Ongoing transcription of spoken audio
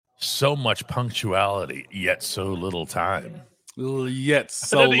So much punctuality, yet so little time. Yet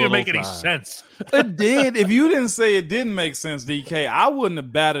so That didn't even little make any time. sense. It did. If you didn't say it didn't make sense, DK, I wouldn't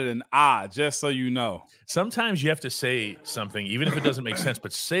have batted an eye, just so you know. Sometimes you have to say something, even if it doesn't make sense,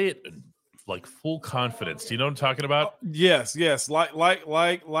 but say it like full confidence. Do you know what I'm talking about? Yes.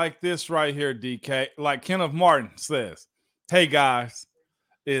 Like this right here, DK. Like Kenneth Martin says, "Hey guys,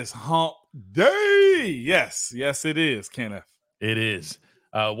 it's hump day." Yes, it is, Kenneth. It is.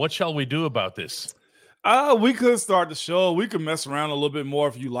 What shall we do about this? We could start the show. We could mess around a little bit more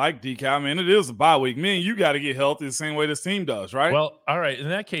if you like, DK. I mean, it is a bye week. Me and you got to get healthy the same way this team does, right? Well, all right. In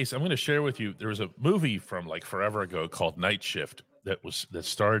that case, I'm going to share with you. There was a movie from like forever ago called Night Shift that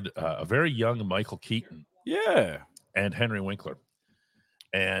starred a very young Michael Keaton. Yeah. And Henry Winkler.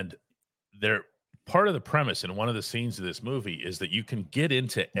 And they're part of the premise in one of the scenes of this movie is that you can get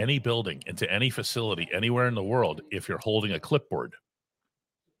into any building, into any facility, anywhere in the world if you're holding a clipboard.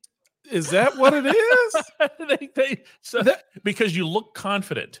 Is that what it is? Because you look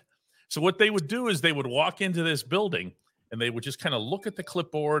confident. So what they would do is they would walk into this building and they would just kind of look at the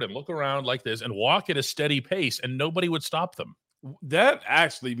clipboard and look around like this and walk at a steady pace and nobody would stop them. That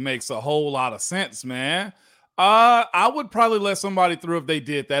actually makes a whole lot of sense, man. I would probably let somebody through if they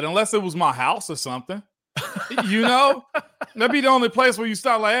did that, unless it was my house or something. You know, that'd be the only place where you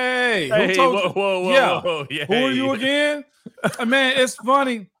start like, hey, who told you? Whoa, yeah. Who are you again? Man, it's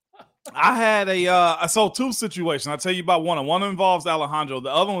funny. I had I sold two situations. I'll tell you about one. One involves Alejandro.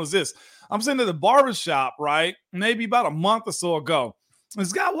 The other one was this. I'm sitting at the barbershop, right? Maybe about a month or so ago.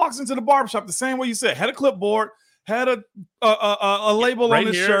 This guy walks into the barbershop the same way you said, had a clipboard, had a label right on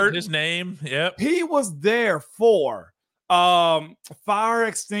his here, shirt. His name. Yep. He was there for fire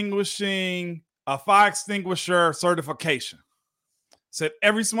extinguisher certification. Said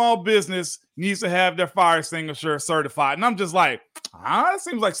every small business needs to have their fire extinguisher certified. And I'm just like, that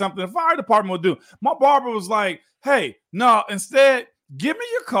seems like something the fire department would do. My barber was like, hey, no, instead, give me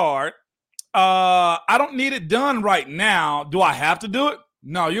your card. I don't need it done right now. Do I have to do it?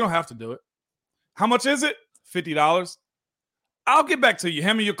 No, you don't have to do it. How much is it? $50. I'll get back to you.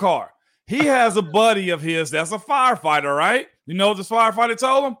 Hand me your card. He has a buddy of his that's a firefighter, right? You know what this firefighter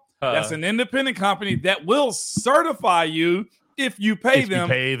told him? That's an independent company that will certify you if you pay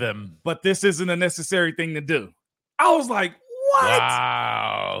them. But this isn't a necessary thing to do. I was like, what?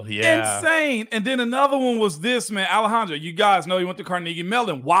 Wow. Yeah. Insane. And then another one was this, man. Alejandro, you guys know he went to Carnegie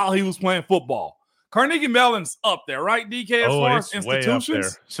Mellon while he was playing football. Carnegie Mellon's up there, right, DK, as far as institutions? Way up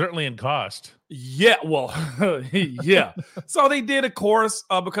there. Certainly in cost. Yeah, well, yeah. So they did a course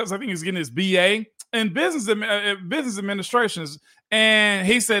because I think he's getting his BA in business administrations. And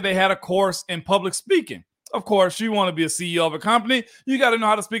he said they had a course in public speaking. Of course, you want to be a CEO of a company, you got to know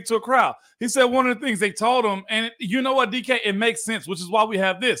how to speak to a crowd. He said one of the things they told him, and you know what, DK, it makes sense, which is why we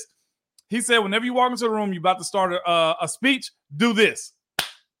have this. He said whenever you walk into the room, you're about to start a speech, do this.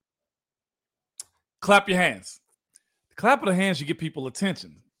 Clap your hands. The clap of the hands, you get people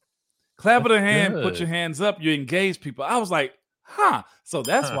attention. Clap of the hand, put your hands up, you engage people. I was like, so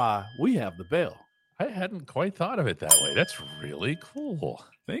that's why we have the bell. I hadn't quite thought of it that way. That's really cool.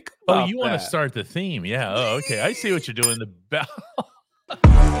 Think about you want to start the theme. Yeah. Oh, okay. I see what you're doing. The bell.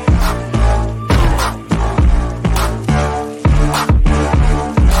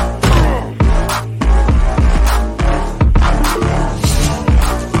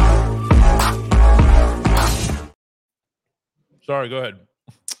 Sorry, go ahead.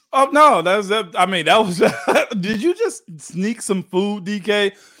 Oh, no, that was did you just sneak some food,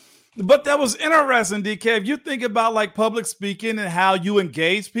 DK? But that was interesting, DK. If you think about like public speaking and how you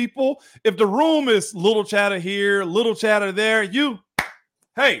engage people, if the room is little chatter here, little chatter there,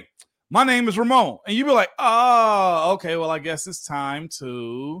 hey, my name is Ramon. And you be like, oh, okay, well, I guess it's time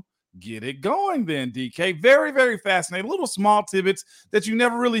to get it going then, DK. Very, very fascinating. Little small tidbits that you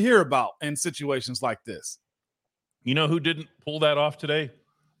never really hear about in situations like this. You know who didn't pull that off today?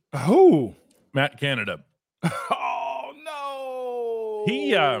 Who? Matt Canada. Oh, no.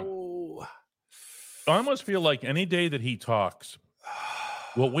 He, I almost feel like any day that he talks,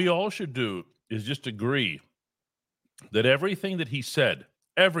 what we all should do is just agree that everything that he said,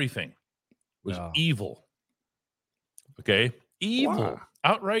 everything was evil. Okay? Evil. Wow.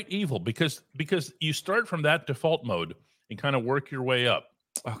 Outright evil. Because you start from that default mode and kind of work your way up.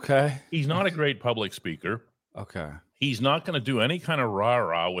 Okay. He's not a great public speaker. Okay. He's not going to do any kind of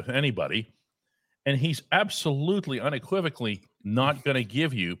rah-rah with anybody. And he's absolutely, unequivocally not going to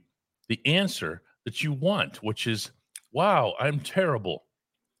give you the answer that you want, which is, wow, I'm terrible.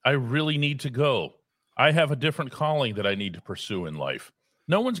 I really need to go. I have a different calling that I need to pursue in life.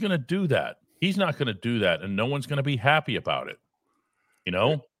 No one's going to do that. He's not going to do that, and no one's going to be happy about it. You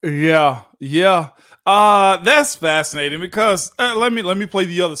know? Yeah. That's fascinating because let me play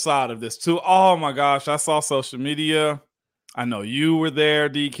the other side of this too. Oh my gosh, I saw social media. I know you were there,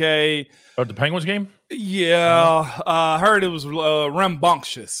 DK. Oh, the Penguins game? Yeah, I heard it was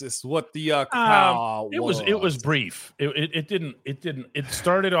rambunctious. Is what the crowd It was brief. It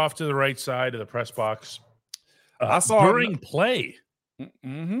started off to the right side of the press box. I saw during play. So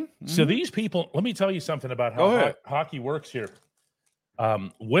Mhm. these people, let me tell you something about Go how ahead. hockey works here.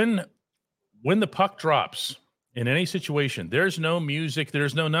 When the puck drops in any situation, there's no music,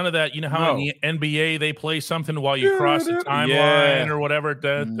 there's none of that. You know how in the NBA they play something while you cross the timeline or whatever.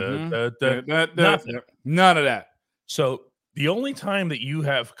 Nothing. None of that. So the only time that you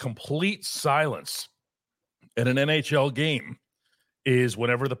have complete silence at an NHL game is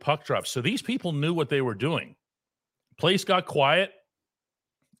whenever the puck drops. So these people knew what they were doing. Place got quiet,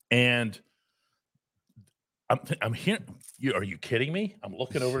 and I'm here. Are you kidding me? I'm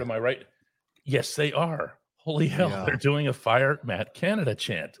looking over to my right. Yes, they are. Holy hell, they're doing a Fire Matt Canada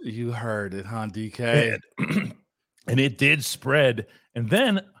chant. You heard it, huh, DK? And it did spread. And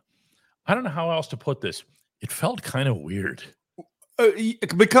then, I don't know how else to put this. It felt kind of weird.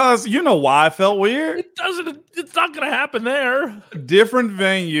 Because you know why it felt weird? It's not going to happen there. Different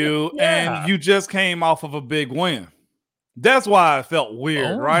venue, and you just came off of a big win. That's why it felt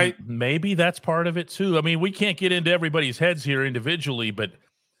weird, right? Maybe that's part of it too. I mean, we can't get into everybody's heads here individually, but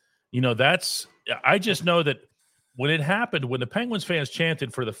I just know that when it happened, when the Penguins fans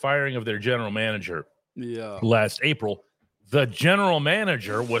chanted for the firing of their general manager last April, the general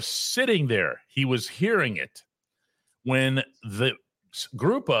manager was sitting there. He was hearing it. When the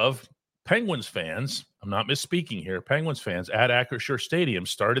group of Penguins fans, I'm not misspeaking here, Penguins fans at Acrisure Stadium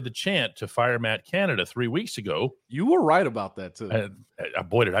started the chant to fire Matt Canada 3 weeks ago. You were right about that too.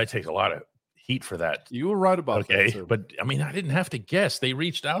 Boy, did I take a lot of heat for that. You were right about that too. But I mean, I didn't have to guess. They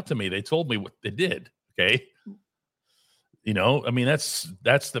reached out to me. They told me what they did. Okay. You know, I mean, that's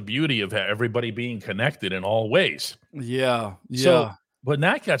the beauty of everybody being connected in all ways. Yeah. So when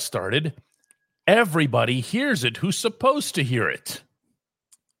that got started, everybody hears it who's supposed to hear it.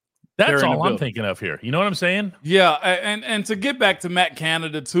 That's all I'm thinking of here. You know what I'm saying? Yeah, and to get back to Matt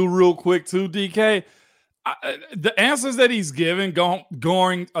Canada too, real quick too, DK, the answers that he's giving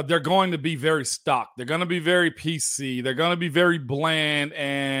they're going to be very stock. They're going to be very PC. They're going to be very bland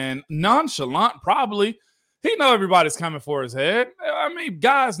and nonchalant. Probably, he know everybody's coming for his head. I mean,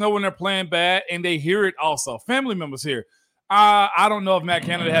 guys know when they're playing bad, and they hear it also. Family members here. I don't know if Matt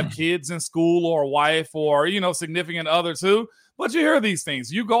Canada have kids in school or a wife or significant other too. But you hear these things.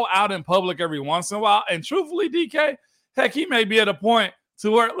 You go out in public every once in a while, and truthfully, DK, heck, he may be at a point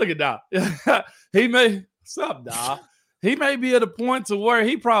to where, look at that. He may be at a point to where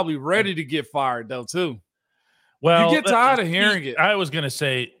he probably ready to get fired, though, too. Well, you get tired of hearing it. I was going to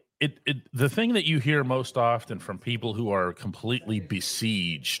say, the thing that you hear most often from people who are completely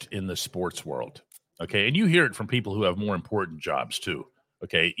besieged in the sports world, okay, and you hear it from people who have more important jobs, too,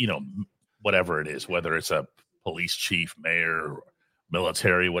 okay, whatever it is, whether it's a police chief, mayor,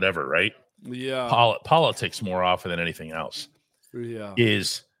 military, whatever, right? Yeah. Politics more often than anything else. Yeah.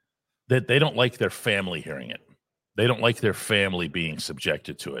 Is that they don't like their family hearing it. They don't like their family being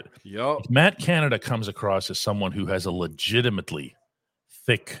subjected to it. Yep. Matt Canada comes across as someone who has a legitimately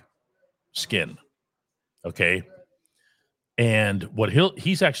thick skin. Okay. And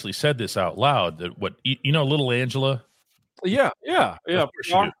he's actually said this out loud that little Angela. Yeah.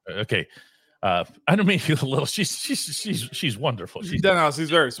 Okay. I don't mean she's a little. She's wonderful. She's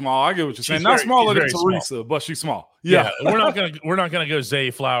very small. I get what you're saying. Not smaller than Teresa, but she's small. Yeah. We're not gonna go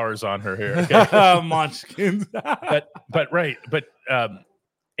Zay Flowers on her here. Okay? Munchkins. but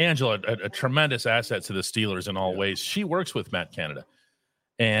Angela, a tremendous asset to the Steelers in all ways. She works with Matt Canada,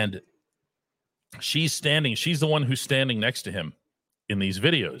 and she's the one who's standing next to him in these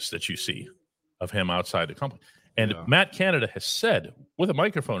videos that you see of him outside the company. And Matt Canada has said, with a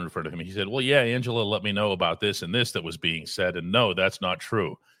microphone in front of him, he said, well, yeah, Angela let me know about this and this that was being said. And no, that's not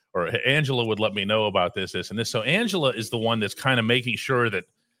true. Or Angela would let me know about this, and this. So Angela is the one that's kind of making sure that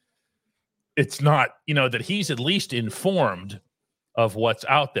it's not, that he's at least informed of what's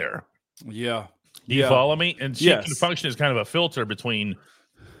out there. Yeah. Do you follow me? And she can function as kind of a filter between,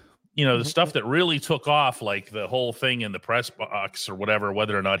 the stuff that really took off, like the whole thing in the press box or whatever,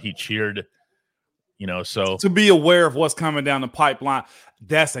 whether or not he cheered. So to be aware of what's coming down the pipeline.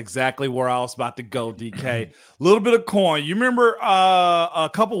 That's exactly where I was about to go, DK. A little bit of coin. You remember a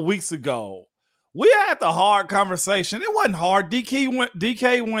couple weeks ago, we had the hard conversation. It wasn't hard.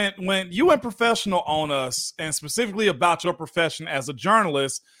 DK went professional on us, and specifically about your profession as a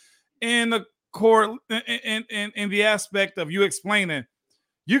journalist in in the aspect of you explaining,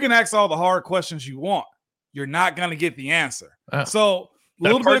 you can ask all the hard questions you want. You're not going to get the answer. So a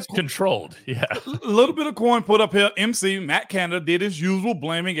little bit controlled. Yeah. A little bit of coin put up here. MC Matt Canada did his usual,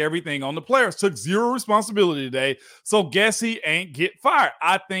 blaming everything on the players. Took zero responsibility today. So guess he ain't get fired.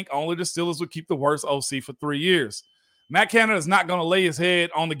 I think only the Steelers would keep the worst OC for 3 years. Matt Canada is not going to lay his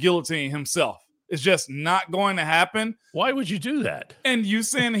head on the guillotine himself. It's just not going to happen. Why would you do that? And you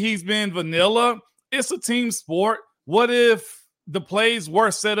saying he's been vanilla. It's a team sport. What if the plays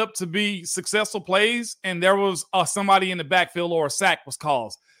were set up to be successful plays and there was somebody in the backfield or a sack was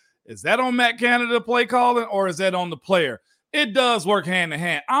called? Is that on Matt Canada play calling or is that on the player? It does work hand in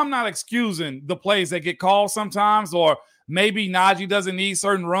hand. I'm not excusing the plays that get called sometimes, or maybe Najee doesn't need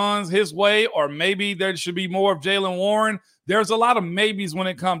certain runs his way, or maybe there should be more of Jaylen Warren. There's a lot of maybes when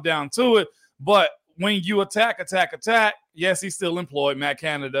it comes down to it. But when you attack, yes, he's still employed, Matt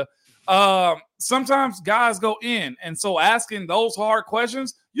Canada. Sometimes guys go in, and so asking those hard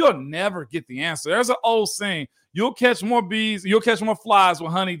questions, you'll never get the answer. There's an old saying, you'll catch more flies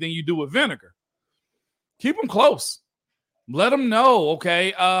with honey than you do with vinegar. Keep them close. Let them know,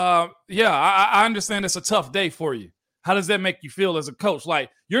 okay, I understand it's a tough day for you. How does that make you feel as a coach? Like,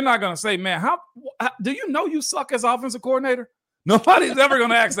 you're not going to say, man, how do you know you suck as offensive coordinator? Nobody's ever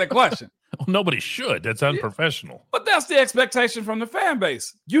going to ask that question. Well, nobody should. That's unprofessional. Yeah, but that's the expectation from the fan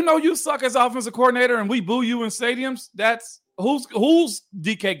base. You know you suck as offensive coordinator and we boo you in stadiums. That's who's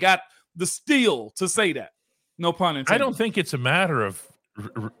DK got the steel to say that. No pun intended. I don't think it's a matter of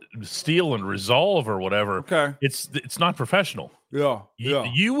steel and resolve or whatever. Okay. It's not professional. Yeah.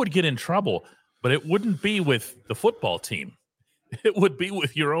 You would get in trouble, but it wouldn't be with the football team. It would be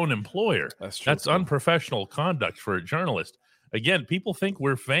with your own employer. That's true. That's unprofessional conduct for a journalist. Again, people think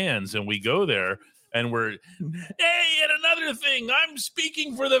we're fans and we go there and we're, hey, and another thing, I'm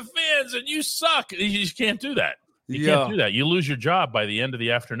speaking for the fans and you suck. You just can't do that. You can't do that. You lose your job by the end of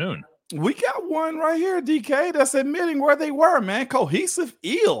the afternoon. We got one right here, DK, that's admitting where they were, man. Cohesive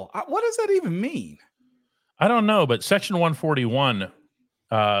ill. What does that even mean? I don't know, but Section 141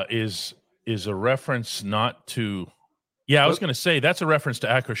 is a reference not to – yeah, I was going to say that's a reference to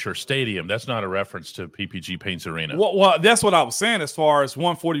Acrisure Stadium. That's not a reference to PPG Paints Arena. Well, that's what I was saying as far as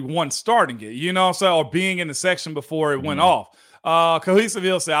 141 starting it, you know, so or being in the section before it went off. Cohesive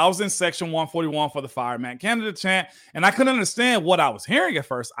Hill said, I was in section 141 for the Fire Matt Canada chant, and I couldn't understand what I was hearing at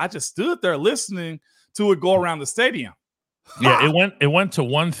first. I just stood there listening to it go around the stadium. Yeah, it went to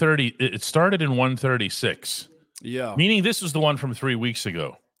 130. It started in 136. Yeah. Meaning this is the one from 3 weeks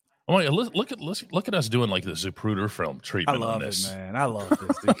ago. Oh, look at us doing like the Zapruder film treatment on this. I love it, man. I love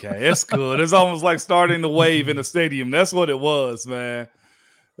this, DK. It's good. It's almost like starting the wave in the stadium. That's what it was, man.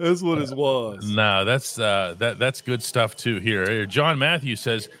 That's what it was. No, that's good stuff too. Here, John Matthews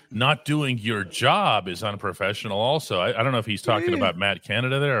says not doing your job is unprofessional. Also, I don't know if he's talking about Matt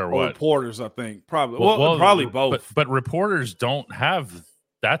Canada there or what. Reporters, I think, probably. Well, probably both. But reporters don't have.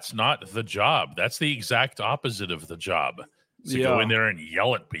 That's not the job. That's the exact opposite of the job. To go in there and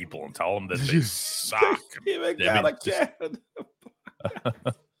yell at people and tell them that they suck.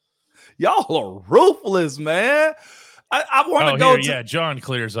 Y'all are ruthless, man. I want to go. Yeah, John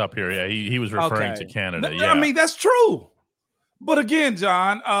clears up here. Yeah, he was referring to Canada. Yeah, I mean that's true. But again,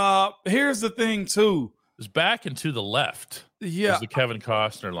 John, here's the thing too. It's back and to the left. Yeah, the Kevin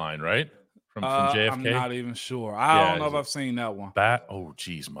Costner line, right? From JFK. I'm not even sure. I don't know if I've seen that one. Oh,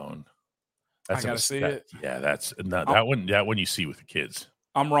 geez, Moan. I gotta see it. Yeah, that's that one you see with the kids.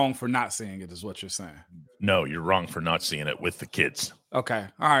 I'm wrong for not seeing it, is what you're saying. No, you're wrong for not seeing it with the kids. Okay,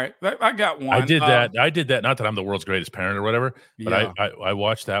 all right. I got one. I did that. Not that I'm the world's greatest parent or whatever, but I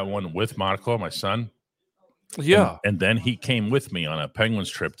watched that one with Marco, my son. Yeah, and then he came with me on a Penguins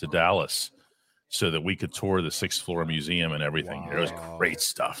trip to Dallas, so that we could tour the 6th floor museum and everything. Wow. It was great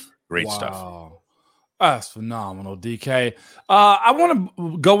stuff. Great stuff. That's phenomenal, DK. I want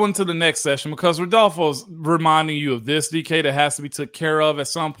to go into the next session because Rodolfo's reminding you of this, DK, that has to be took care of at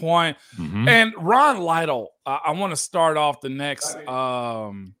some point. Mm-hmm. And Ron Lytle, I want to start off the next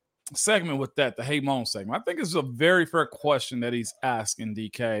segment with that, the Hey Moan segment. I think it's a very fair question that he's asking,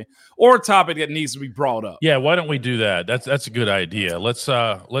 DK, or a topic that needs to be brought up. Yeah, why don't we do that? That's a good idea. Let's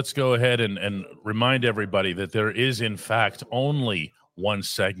go ahead and remind everybody that there is, in fact, only one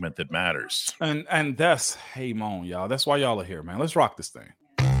segment that matters. And that's Hey Moan, y'all. That's why y'all are here, man. Let's rock this thing.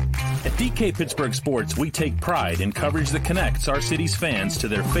 At DK Pittsburgh Sports, we take pride in coverage that connects our city's fans to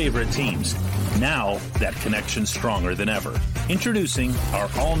their favorite teams. Now, that connection's stronger than ever. Introducing our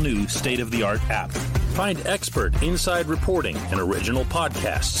all-new state-of-the-art app. Find expert inside reporting and original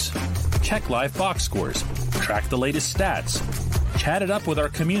podcasts. Check live box scores. Track the latest stats. Chat it up with our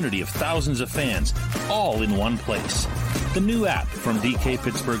community of thousands of fans, all in one place. The new app from DK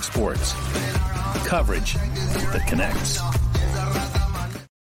Pittsburgh Sports. Coverage that connects.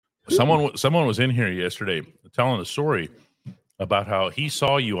 Someone was in here yesterday telling a story about how he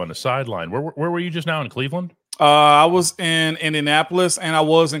saw you on the sideline. Where were you just now, in Cleveland? I was in Indianapolis, and I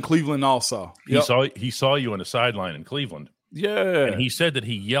was in Cleveland also. He saw you on the sideline in Cleveland. Yeah. And he said that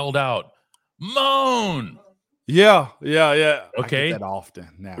he yelled out, "Moan!" Yeah. Okay. I get that often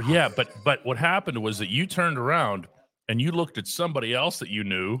now. Yeah, but what happened was that you turned around and you looked at somebody else that you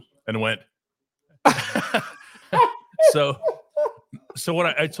knew and went, So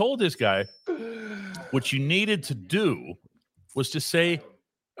what I told this guy, what you needed to do was to say,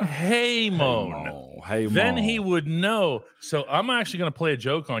 "Hey, Moan." Hey, Moan. Then he would know. So I'm actually going to play a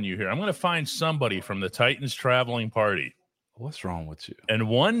joke on you here. I'm going to find somebody from the Titans traveling party. What's wrong with you? And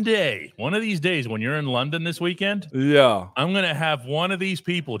one of these days when you're in London this weekend, I'm going to have one of these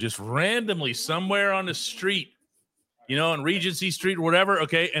people just randomly somewhere on the street, on Regency Street or whatever,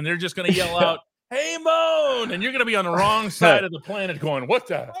 okay, and they're just going to yell out, "Hey, Moan!" And you're going to be on the wrong side of the planet going, what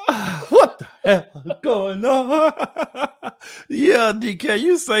the hell is going on? Yeah, DK,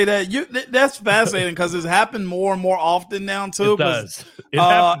 you say that. That's fascinating because it's happened more and more often now, too. It does. It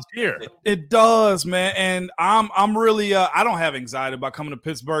happens here. It does, man. And I'm really, I don't have anxiety about coming to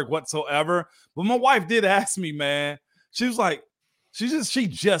Pittsburgh whatsoever. But my wife did ask me, man. She was like, she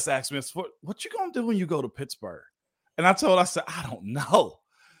just asked me, "What you going to do when you go to Pittsburgh?" And I said, "I don't know."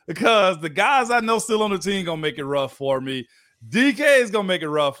 Because the guys I know still on the team going to make it rough for me. DK is going to make it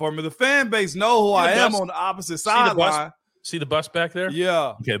rough for me. The fan base know who I am on the opposite sideline. See the bus back there?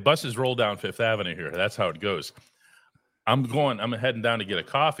 Yeah. Okay, buses roll down Fifth Avenue here. That's how it goes. I'm heading down to get a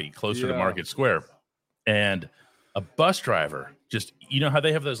coffee closer to Market Square. And a bus driver, just, how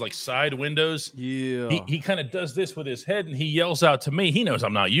they have those like side windows? Yeah. He kind of does this with his head and he yells out to me. He knows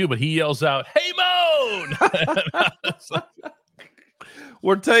I'm not you, but he yells out, "Hey, Moan!"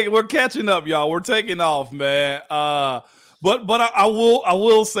 We're catching up, y'all. We're taking off, man. But I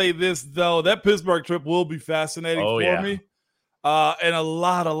will say this though, that Pittsburgh trip will be fascinating for me. In a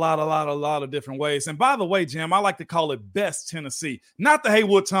lot of different ways. And by the way, Jim, I like to call it Best Tennessee, not the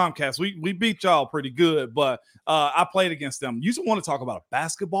Haywood Tomcats. We beat y'all pretty good, but I played against them. You just want to talk about a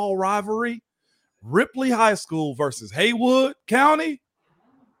basketball rivalry? Ripley High School versus Haywood County.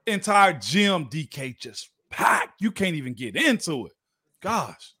 Entire gym, DK, just packed. You can't even get into it.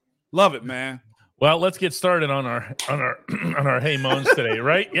 Gosh, love it, man. Well, let's get started on our Hey Moans today,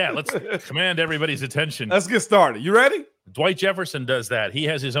 right? Yeah, let's command everybody's attention. Let's get started. You ready? Dwight Jefferson does that. He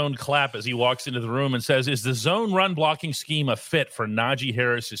has his own clap as he walks into the room and says, "Is the zone run blocking scheme a fit for Najee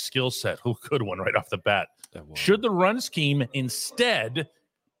Harris's skill set?" Oh, good one right off the bat. Should the run scheme instead,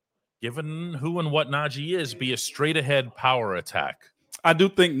 given who and what Najee is, be a straight-ahead power attack? I do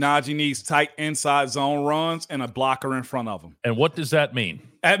think Najee needs tight inside zone runs and a blocker in front of him. And what does that mean?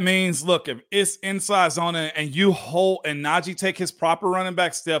 That means, look, if it's inside zone and you hold and Najee take his proper running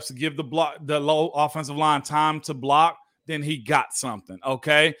back steps to give the low offensive line time to block, then he got something,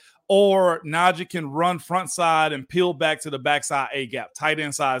 okay? Or Najee can run front side and peel back to the backside A gap, tight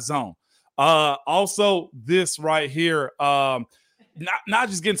inside zone. Also, this right here, not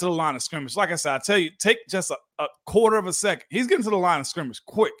just getting to the line of scrimmage. Like I said, I tell you, take just a quarter of a second. He's getting to the line of scrimmage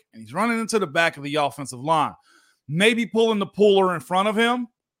quick, and he's running into the back of the offensive line. Maybe pulling the puller in front of him,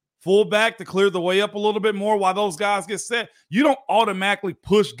 full back to clear the way up a little bit more while those guys get set. You don't automatically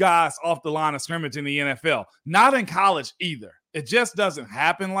push guys off the line of scrimmage in the NFL. Not in college either. It just doesn't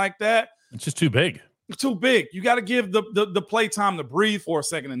happen like that. It's just too big. Too big. You got to give the play time to breathe for a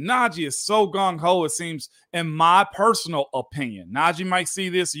second. And Najee is so gung-ho, it seems, in my personal opinion. Najee might see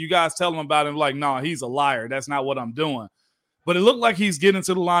this. You guys tell him about it. Like, no, he's a liar. That's not what I'm doing. But it looked like he's getting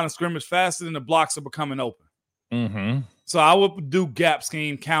to the line of scrimmage faster than the blocks are becoming open. Mm-hmm. So I would do gap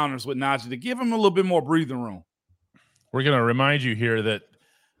scheme counters with Najee to give him a little bit more breathing room. We're going to remind you here that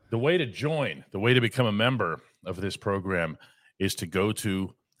the way to join, the way to become a member of this program is to go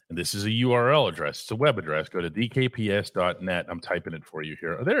to, and this is a URL address. It's a web address. Go to dkps.net. I'm typing it for you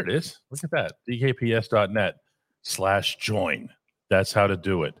here. Oh, there it is. Look at that. dkps.net/join. That's how to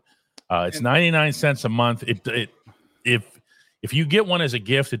do it. It's 99 cents a month. If you get one as a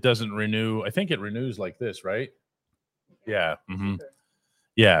gift, it doesn't renew. I think it renews like this, right? Yeah. Mm-hmm.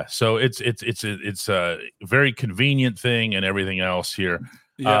 Yeah. So it's a very convenient thing and everything else here.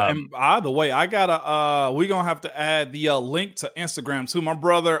 Yeah, and by the way, we're gonna have to add the link to Instagram too. My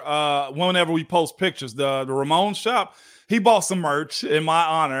brother, whenever we post pictures, the Ramon shop, he bought some merch in my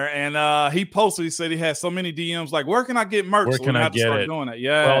honor, and he posted. He said he had so many DMs. Like, where can I get merch? Where can I get it? Doing it.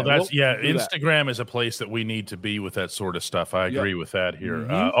 Yeah. Well, Instagram is a place that we need to be with that sort of stuff. I agree with that here.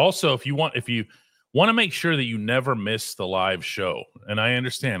 Mm-hmm. Also, if you want to make sure that you never miss the live show, and I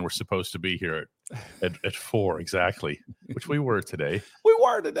understand we're supposed to be here at 4 exactly, which we were today. We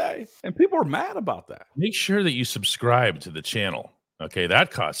were today, and people are mad about that. Make sure that you subscribe to the channel. Okay,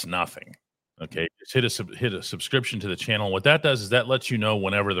 that costs nothing. Okay, just hit a subscription to the channel. What that does is that lets you know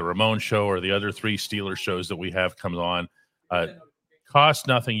whenever the Ramon show or the other 3 Steelers shows that we have comes on. Costs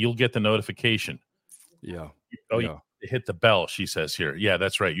nothing. You'll get the notification. Yeah. You hit the bell, she says here. Yeah,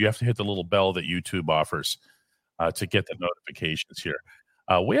 that's right. You have to hit the little bell that YouTube offers to get the notifications here.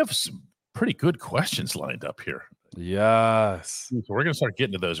 We have some pretty good questions lined up here. Yes. So we're going to start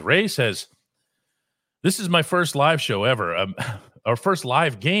getting to those. Ray says, this is my first live show ever. Our first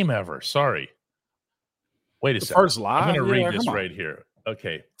live game ever. Sorry. Wait a second. First live? I'm going to read this right here.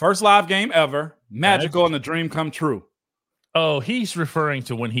 Okay. First live game ever. Magical and the dream come true. Oh, he's referring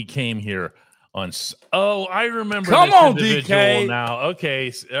to when he came here on. Oh, I remember. Come on, DK. Now,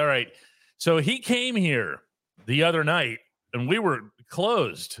 okay, all right. So he came here the other night, and we were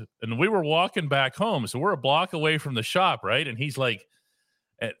closed, and we were walking back home. So we're a block away from the shop, right? And he's like,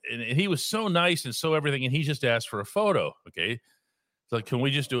 and he was so nice and so everything, and he just asked for a photo. Okay, so like, can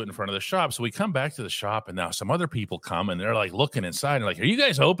we just do it in front of the shop? So we come back to the shop, and now some other people come, and they're like looking inside, and like, are you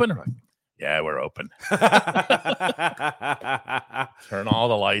guys open? Like, yeah, we're open. Turn all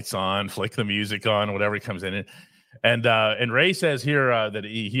the lights on, flick the music on, whatever comes in. And Ray says here that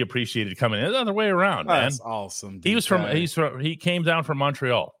he appreciated coming in. The other way around, man. That's awesome. DK. He came down from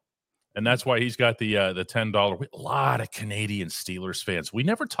Montreal, and that's why he's got the $10. A lot of Canadian Steelers fans. We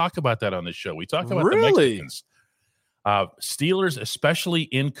never talk about that on this show. We talk about the Mexicans. Steelers, especially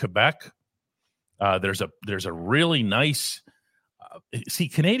in Quebec. There's a really nice. See,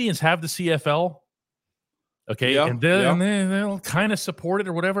 Canadians have the CFL, okay, and they'll kind of support it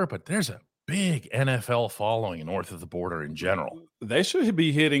or whatever, but there's a big NFL following north of the border in general. They should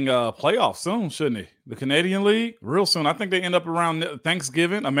be hitting playoffs soon, shouldn't they? The Canadian League, real soon. I think they end up around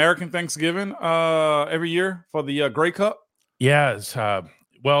Thanksgiving, American Thanksgiving, every year for the Grey Cup. Yes.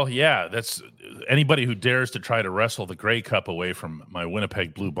 Well, yeah, that's anybody who dares to try to wrestle the Grey Cup away from my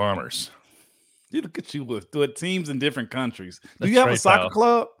Winnipeg Blue Bombers. You look at you with teams in different countries. Do you have a soccer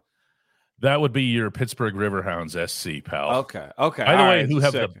club? That would be your Pittsburgh Riverhounds SC, pal. Okay. By the way, who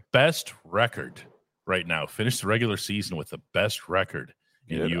have the best record right now, finished the regular season with the best record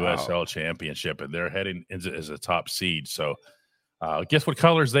in USL Championship, and they're heading as a top seed. So guess what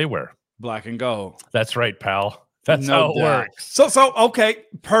colors they wear? Black and gold. That's right, pal. That's how it works. So okay,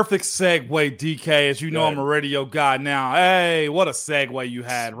 perfect segue, DK. As you know, I'm a radio guy now. Hey, what a segue you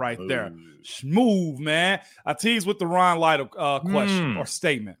had right there. Smooth, man. I teased with the Ron Lytle question or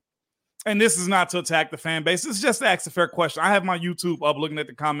statement. And this is not to attack the fan base. It's just to ask a fair question. I have my YouTube up looking at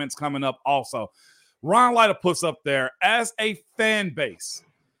the comments coming up also. Ron Lytle puts up there, as a fan base,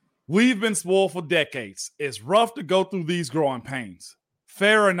 we've been spoiled for decades. It's rough to go through these growing pains.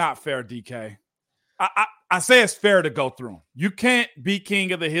 Fair or not fair, DK? I say it's fair to go through them. You can't be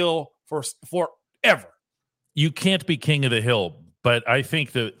king of the hill forever. You can't be king of the hill, but I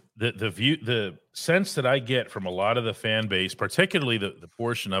think the sense that I get from a lot of the fan base, particularly the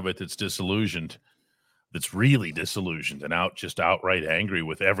portion of it that's disillusioned, that's really disillusioned and outright angry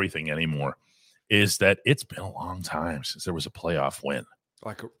with everything anymore, is that it's been a long time since there was a playoff win.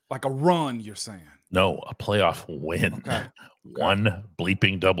 Like a run, you're saying? No, a playoff win. Okay. One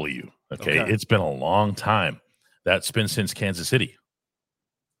bleeping W. Okay. It's been a long time. That's been since Kansas City.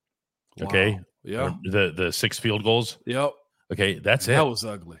 Wow. Okay. Yeah. The 6 field goals. Yep. Okay. That's it. That was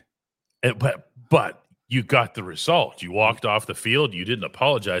ugly. But you got the result. You walked off the field. You didn't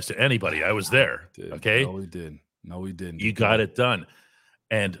apologize to anybody. I was there. Okay. No, we didn't. You got it done.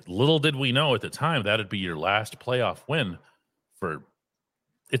 And little did we know at the time that'd be your last playoff win for.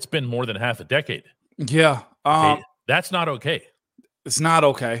 It's been more than half a decade. Yeah. That's not okay. It's not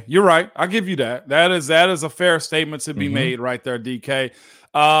okay. You're right. I'll give you that. That is a fair statement to be made right there, DK.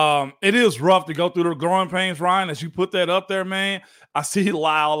 It is rough to go through the growing pains, Ryan, as you put that up there, man. I see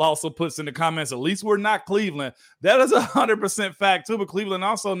Lyle also puts in the comments, at least we're not Cleveland. That is 100% fact, too, but Cleveland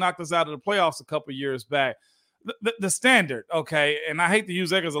also knocked us out of the playoffs a couple years back. The standard, okay, and I hate to use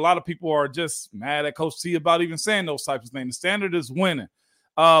that because a lot of people are just mad at Coach T about even saying those types of things. The standard is winning.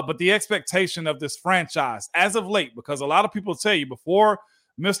 But the expectation of this franchise as of late, because a lot of people tell you before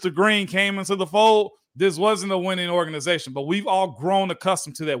Mr. Green came into the fold, this wasn't a winning organization, but we've all grown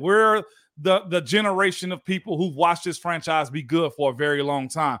accustomed to that. We're the generation of people who've watched this franchise be good for a very long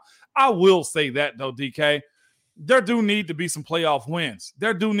time. I will say that, though, DK, there do need to be some playoff wins.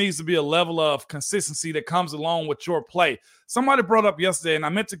 There do needs to be a level of consistency that comes along with your play. Somebody brought up yesterday, and I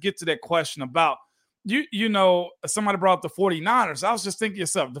meant to get to that question about, somebody brought up the 49ers. I was just thinking to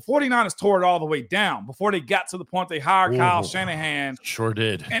yourself, the 49ers tore it all the way down before they got to the point they hired Kyle Shanahan. Sure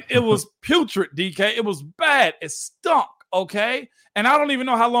did. And it was putrid, DK. It was bad. It stunk, okay? And I don't even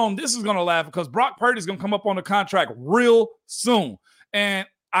know how long this is going to last because Brock Purdy's going to come up on the contract real soon. And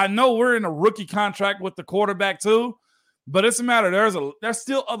I know we're in a rookie contract with the quarterback too, but it's a matter. There's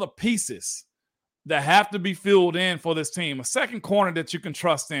still other pieces that have to be filled in for this team. A second corner that you can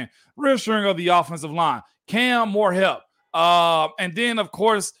trust in, reassuring of the offensive line, Cam, more help. And then, of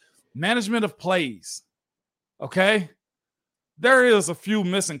course, management of plays. Okay? There is a few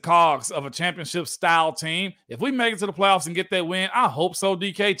missing cogs of a championship-style team. If we make it to the playoffs and get that win, I hope so,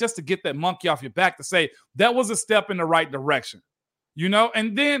 DK, just to get that monkey off your back to say that was a step in the right direction.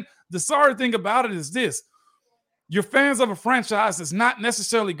 And then the sorry thing about it is this. You're fans of a franchise that's not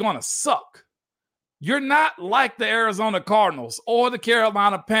necessarily going to suck. You're not like the Arizona Cardinals or the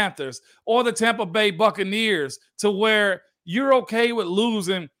Carolina Panthers or the Tampa Bay Buccaneers to where you're okay with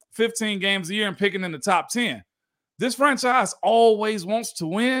losing 15 games a year and picking in the top 10. This franchise always wants to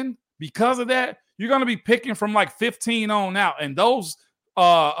win. Because of that, you're going to be picking from like 15 on out. And those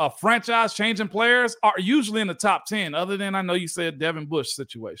franchise-changing players are usually in the top 10, other than I know you said Devin Bush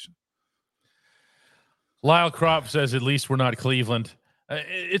situation. Lyle Kropp says, at least we're not Cleveland.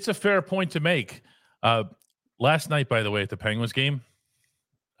 It's a fair point to make. Last night, by the way, at the Penguins game,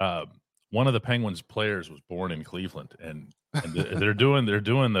 one of the Penguins players was born in Cleveland, and they're doing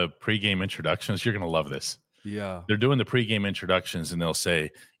the pregame introductions. You're going to love this. Yeah. They're doing the pregame introductions, and they'll say,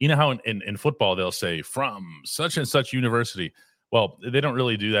 you know how in football they'll say from such and such university. Well, they don't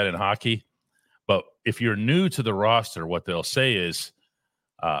really do that in hockey, but if you're new to the roster, what they'll say is,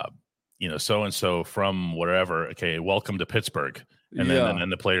 so-and-so from wherever, okay, welcome to Pittsburgh. And then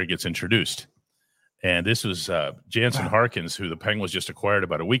the player gets introduced. And this was Jansen Harkins, who the Penguins just acquired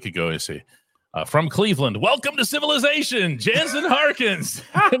about a week ago. They say, from Cleveland, welcome to civilization, Jansen Harkins.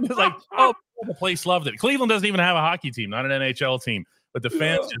 And it's like, the place loved it. Cleveland doesn't even have a hockey team, not an NHL team, but the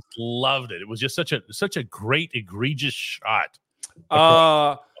fans just loved it. It was just such a great, egregious shot.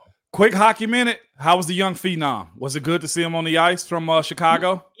 Quick hockey minute. How was the young phenom? Was it good to see him on the ice from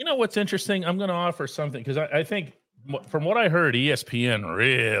Chicago? You know what's interesting? I'm going to offer something because I think from what I heard, ESPN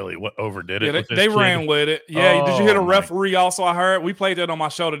really overdid it. Yeah, they ran with it. Yeah, did you hear the referee also? I heard. We played that on my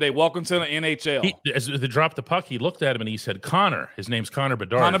show today. Welcome to the NHL. As they dropped the puck, he looked at him and he said, Connor. His name's Connor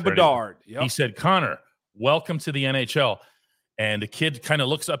Bedard. Connor Bedard. Yep. He said, Connor, welcome to the NHL. And the kid kind of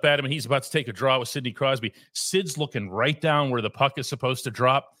looks up at him, and he's about to take a draw with Sidney Crosby. Sid's looking right down where the puck is supposed to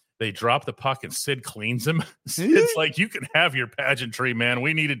drop. They drop the puck, and Sid cleans him. Sid's like, you can have your pageantry, man.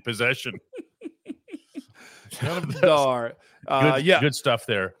 We needed possession. Bedard. Good stuff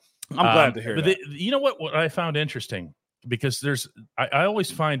there. I'm glad to hear that. You know what I found interesting? Because I always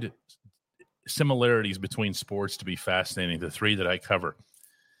find similarities between sports to be fascinating, the three that I cover.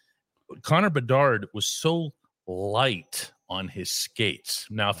 Connor Bedard was so light on his skates.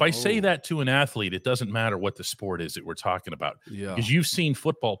 Now, if I say that to an athlete, it doesn't matter what the sport is that we're talking about. Yeah. Because you've seen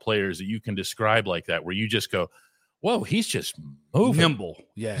football players that you can describe like that, where you just go, whoa, he's just moving. Nimble.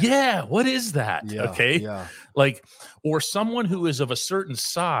 Yeah. Yeah. What is that? Yeah. Okay. Yeah. Or someone who is of a certain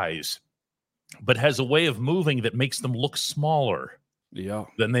size, but has a way of moving that makes them look smaller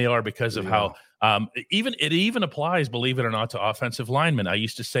than they are because of how it even applies, believe it or not, to offensive linemen. I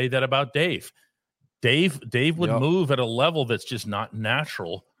used to say that about Dave. Dave would move at a level that's just not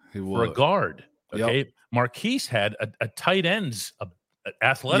natural for a guard. Okay. Marquise had a tight end's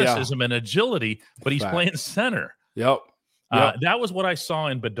athleticism and agility, but he's playing center. That was what I saw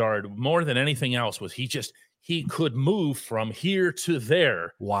in Bedard more than anything else. Was he could move from here to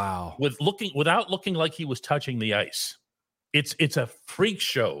there. Wow. Without looking like he was touching the ice. It's a freak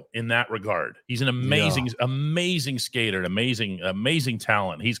show in that regard. He's an amazing skater, an amazing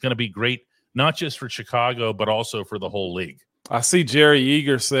talent. He's going to be great, not just for Chicago, but also for the whole league. I see Jerry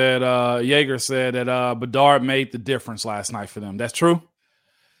Yeager said that Bedard made the difference last night for them. That's true?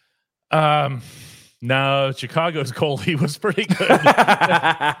 No, Chicago's goalie was pretty good.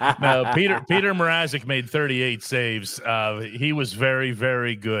 No, Peter Mrazek made 38 saves. He was very,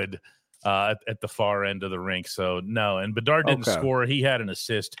 very good at the far end of the rink. So, no, and Bedard didn't score. He had an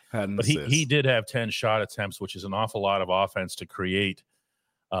assist. He did have 10 shot attempts, which is an awful lot of offense to create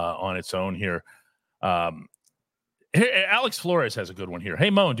on its own here. Alex Flores has a good one here.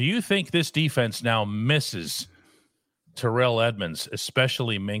 Hey, Moan, do you think this defense now misses Terrell Edmonds,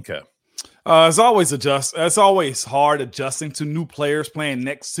 especially Minka? It's always hard adjusting to new players playing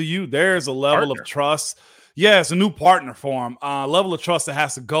next to you. There's a level of trust Yeah, it's a new partner for him. Level of trust that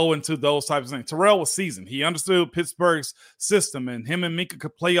has to go into those types of things. Terrell was seasoned. He understood Pittsburgh's system, and him and Minka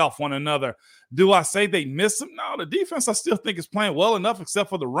could play off one another. Do I say they miss him? No, the defense I still think is playing well enough, except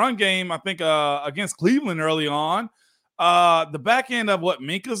for the run game, I think, against Cleveland early on. The back end of what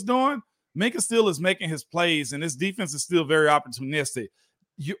Minka's doing, Minka still is making his plays, and this defense is still very opportunistic.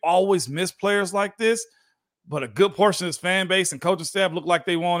 You always miss players like this. But a good portion of his fan base and coaching staff looked like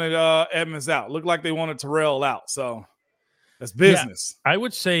they wanted Edmonds out. Looked like they wanted Terrell out. So that's business. Yeah, I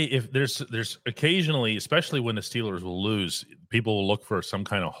would say if there's occasionally, especially when the Steelers will lose, people will look for some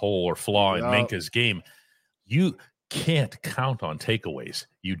kind of hole or flaw in Minka's game. You can't count on takeaways.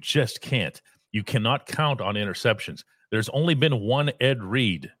 You just can't. You cannot count on interceptions. There's only been one Ed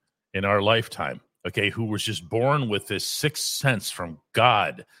Reed in our lifetime, okay, who was just born with this sixth sense from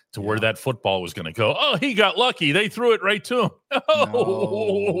God to where that football was going to go. Oh, he got lucky. They threw it right to him. Oh,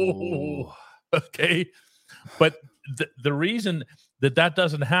 no. Okay. But the reason that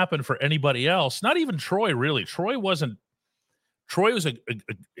doesn't happen for anybody else, not even Troy, really. Troy was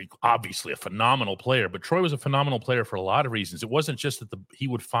obviously a phenomenal player, but Troy was a phenomenal player for a lot of reasons. It wasn't just that he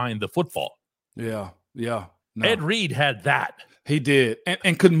would find the football. Yeah. No. Ed Reed had that. He did,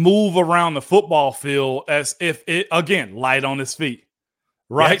 and could move around the football field as if it, again, light on his feet.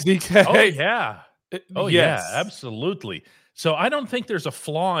 Right, yes. DK? Oh, yeah. Yes. Yeah, absolutely. So I don't think there's a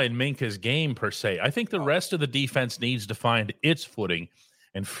flaw in Minka's game per se. I think the rest of the defense needs to find its footing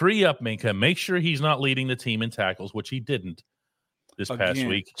and free up Minka, make sure he's not leading the team in tackles, which he didn't this past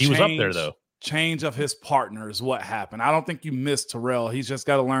week. He was up there, though. Change of his partner is what happened. I don't think you missed Terrell. He's just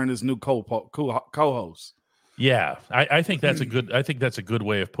got to learn his new co-host. Yeah, I think that's a good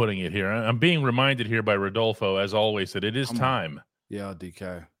way of putting it here. I'm being reminded here by Rodolfo, as always, that it is time. Yeah,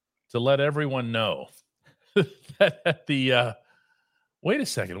 DK. To let everyone know that wait a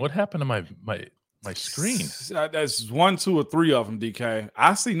second, what happened to my screen? That's 1, 2, or 3 of them, DK.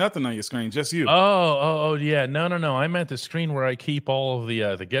 I see nothing on your screen, just you. Oh, yeah. No. I meant the screen where I keep all of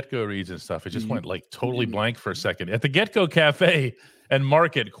the Get-Go reads and stuff. It just went like totally blank for a second. At the Get-Go Cafe and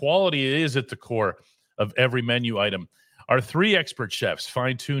Market, quality is at the core of every menu item. Our 3 expert chefs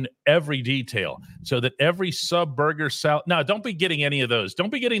fine-tune every detail so that every sub burger salad. Now, don't be getting any of those.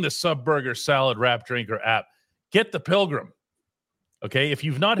 Don't be getting the sub burger salad wrap drink or app. Get the Pilgrim. Okay, if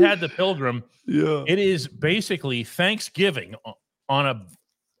you've not had the Pilgrim, it is basically Thanksgiving on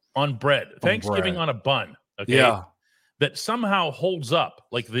bread. Thanksgiving on a bun. Okay, that somehow holds up.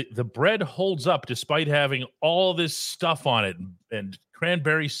 Like the bread holds up despite having all this stuff on it and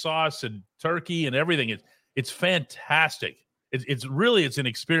cranberry sauce and turkey and everything. It's fantastic. It's an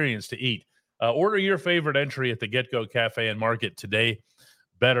experience to eat. Order your favorite entry at the Get-Go Cafe and Market today.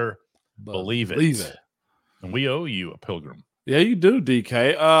 Better believe it. And we owe you a Pilgrim. Yeah, you do,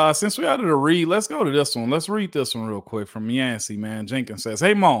 DK. Since we added a read, let's go to this one. Let's read this one real quick from Yancey, man. Jenkins says,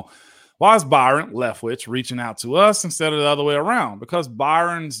 hey, Mo, why is Byron Leftwich reaching out to us instead of the other way around? Because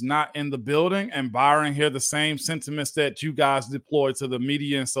Byron's not in the building, and Byron hear the same sentiments that you guys deploy to the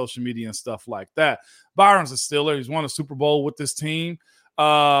media and social media and stuff like that. Byron's a Steeler. He's won a Super Bowl with this team.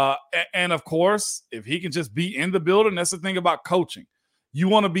 And, of course, if he can just be in the building, that's the thing about coaching. You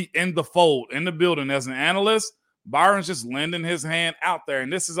want to be in the fold, in the building as an analyst. Byron's just lending his hand out there.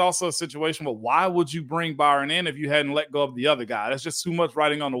 And this is also a situation where why would you bring Byron in if you hadn't let go of the other guy? That's just too much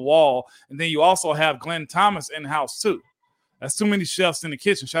writing on the wall. And then you also have Glenn Thomas in-house too. That's too many chefs in the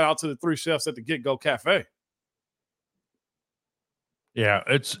kitchen. Shout out to the 3 chefs at the Get-Go Cafe. Yeah,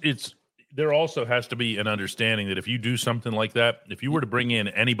 there also has to be an understanding that if you do something like that, if you were to bring in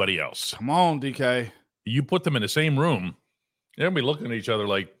anybody else. Come on, DK. You put them in the same room, they'll be looking at each other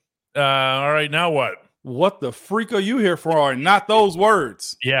like, all right, now what? What the freak are you here for? Not those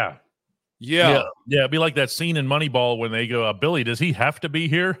words. Yeah. It'd be like that scene in Moneyball when they go, Billy, does he have to be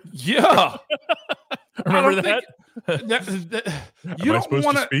here? Yeah. Remember that? You don't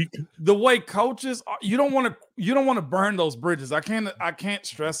want to speak the way coaches are, you don't want to burn those bridges. I can't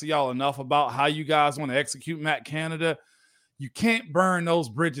stress to y'all enough about how you guys want to execute Matt Canada. You can't burn those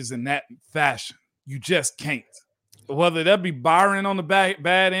bridges in that fashion. You just can't. Whether that be Byron on the bad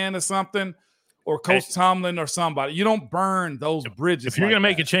end or something, or Coach Tomlin or somebody. You don't burn those bridges. If you're going to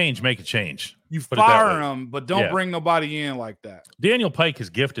make a change, make a change. You fire them, but don't bring nobody in like that. Daniel Pike has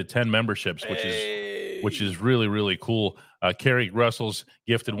gifted 10 memberships, which is really, really cool. Kerry Russell's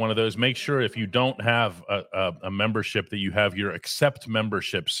gifted one of those. Make sure if you don't have a membership that you have your accept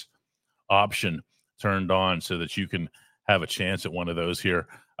memberships option turned on so that you can have a chance at one of those here.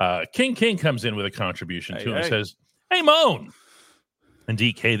 King comes in with a contribution too and says, hey, Moan. And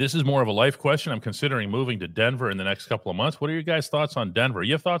DK, this is more of a life question. I'm considering moving to Denver in the next couple of months. What are your guys' thoughts on Denver?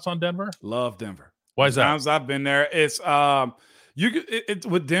 You have thoughts on Denver? Love Denver. Why is that? Times I've been there, it's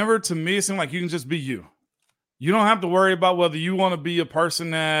with Denver, to me, it seems like you can just be you. You don't have to worry about whether you want to be a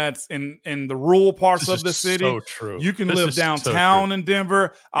person that's in the rural parts of the city. So true. You can live downtown in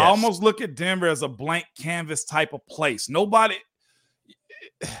Denver. Yes. I almost look at Denver as a blank canvas type of place. Nobody,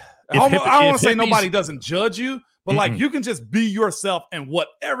 I don't want to say nobody doesn't judge you, but like you can just be yourself and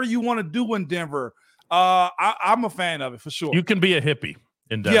whatever you want to do in Denver. I'm a fan of it for sure. You can be a hippie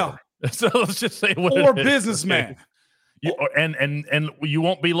in Denver. Yeah. So let's just say or businessman. And you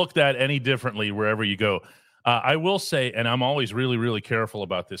won't be looked at any differently wherever you go. I will say, and I'm always really, really careful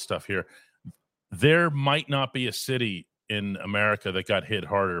about this stuff here, there might not be a city in America that got hit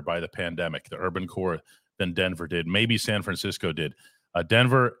harder by the pandemic, the urban core, than Denver did. Maybe San Francisco did.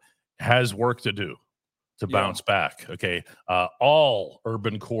 Denver has work to do to bounce back, okay? All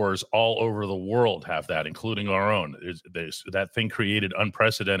urban cores all over the world have that, including our own. That thing created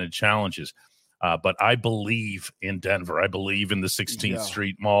unprecedented challenges. But I believe in Denver. I believe in the 16th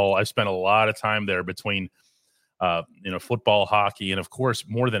Street Mall. I spent a lot of time there between football, hockey, and of course,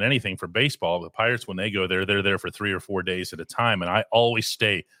 more than anything for baseball, the Pirates, when they go there, they're there for 3 or 4 days at a time. And I always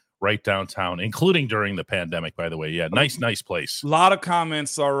stay right downtown, including during the pandemic, by the way. Yeah, nice place. A lot of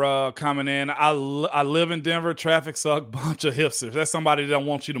comments are coming in. I live in Denver. Traffic suck. Bunch of hipsters. That's somebody that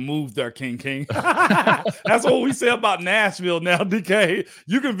wants you to move there, King. That's what we say about Nashville now, DK.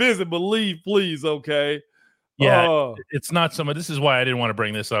 You can visit, but leave, please, okay? Yeah, it's not this is why I didn't want to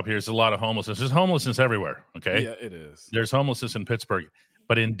bring this up here. There's a lot of homelessness. There's homelessness everywhere, okay? Yeah, it is. There's homelessness in Pittsburgh.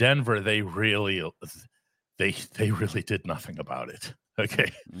 But in Denver, they really did nothing about it.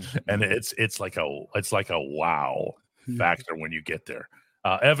 Okay. And it's like a wow factor when you get there.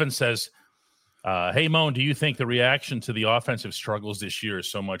 Evan says, hey, Moan, do you think the reaction to the offensive struggles this year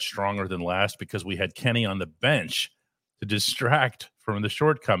is so much stronger than last because we had Kenny on the bench to distract from the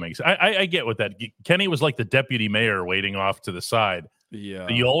shortcomings? I get what that. Kenny was like the deputy mayor waiting off to the side. Yeah.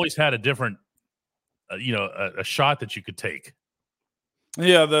 But you always had a different, a shot that you could take.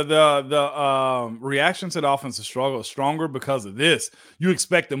 Yeah, the reaction to the offensive struggle is stronger because of this. You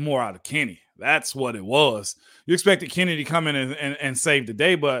expected more out of Kenny. That's what it was. You expected Kenny to come in and save the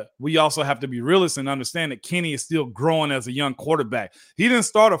day, but we also have to be realistic and understand that Kenny is still growing as a young quarterback. He didn't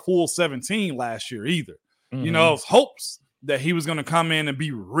start a full 17 last year either. Mm-hmm. You know, it was hopes that he was going to come in and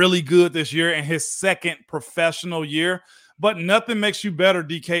be really good this year in his second professional year, but nothing makes you better,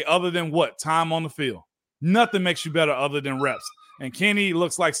 DK, other than what? Time on the field. Nothing makes you better other than reps. And Kenny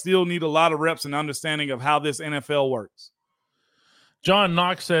looks like still need a lot of reps and understanding of how this NFL works. John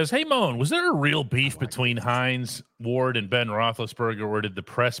Knox says, hey, Moan, was there a real beef between Hines, Ward, and Ben Roethlisberger, or did the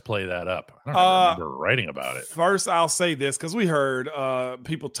press play that up? I don't remember writing about it. First, I'll say this, because we heard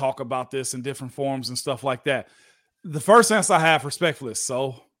people talk about this in different forums and stuff like that. The first answer I have, respectfully, is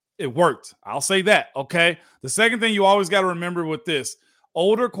so it worked. I'll say that, okay? The second thing you always got to remember with this,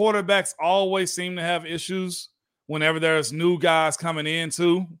 older quarterbacks always seem to have issues whenever there's new guys coming in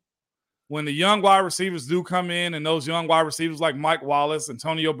too. When the young wide receivers do come in and those young wide receivers like Mike Wallace,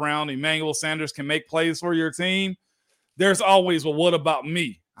 Antonio Brown, Emmanuel Sanders can make plays for your team, there's always, well, what about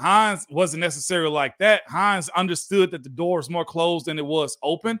me? Hines wasn't necessarily like that. Hines understood that the door was more closed than it was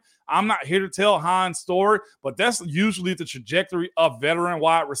open. I'm not here to tell Hines' story, but that's usually the trajectory of veteran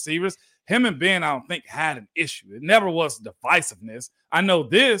wide receivers. Him and Ben, I don't think, had an issue. It never was divisiveness. I know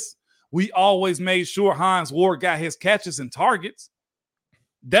this. We always made sure Hines Ward got his catches and targets.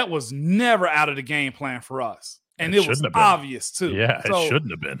 That was never out of the game plan for us. And it was obvious, too. Yeah, it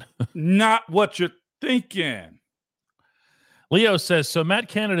shouldn't have been. Not what you're thinking. Leo says, so Matt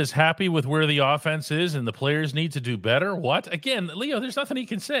Canada's happy with where the offense is and the players need to do better? What? Again, Leo, there's nothing he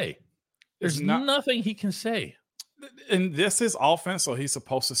can say. There's nothing he can say. And this is offense, so he's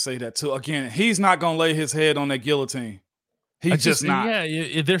supposed to say that, too. Again, he's not going to lay his head on that guillotine. He's just not.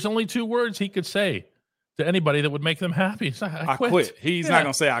 Yeah, there's only 2 words he could say to anybody that would make them happy. I quit. He's not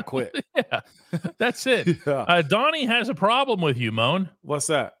going to say I quit. Yeah, that's it. Yeah. Donnie has a problem with you, Moan. What's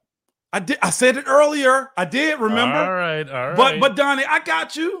that? I said it earlier. I did, remember? All right. But Donnie, I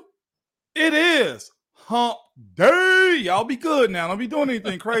got you. It is hump day. Y'all be good now. Don't be doing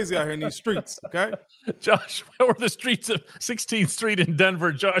anything crazy out here in these streets, okay? Josh, or the streets of 16th Street in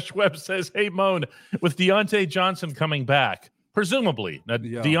Denver, Josh Webb says, hey, Moan, with Deontay Johnson coming back, presumably. Now,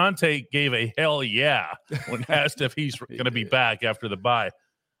 Deontay gave a hell yeah when asked if he's going to be back after the bye.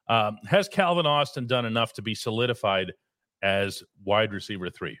 Has Calvin Austin done enough to be solidified as wide receiver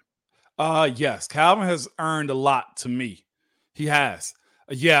 3? Yes. Calvin has earned a lot to me. He has.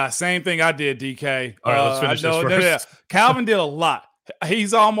 Yeah, same thing I did, DK. All right, let's finish this first. Calvin did a lot.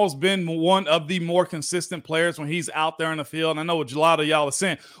 He's almost been one of the more consistent players when he's out there in the field. And I know what a lot of y'all are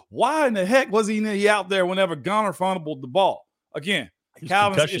saying. Why in the heck was he out there whenever Gunnar fumbled the ball? Again,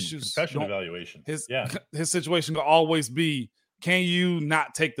 Calvin's issues. Concussion evaluation. His situation will always be, can you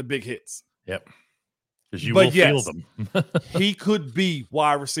not take the big hits? Yep. Because you will feel them. He could be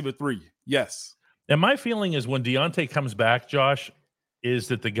wide receiver 3. Yes. And my feeling is when Deontay comes back, Josh, is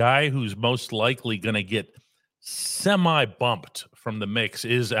that the guy who's most likely going to get semi-bumped from the mix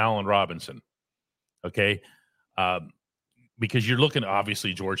is Allen Robinson. Okay? Because you're looking,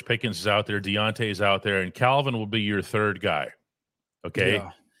 obviously, George Pickens is out there, Deontay is out there, and Calvin will be your third guy. Okay? Yeah.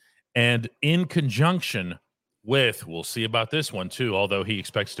 And in conjunction with, we'll see about this one too, although he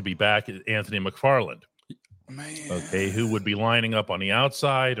expects to be back, Anthony McFarland. Man. Okay, who would be lining up on the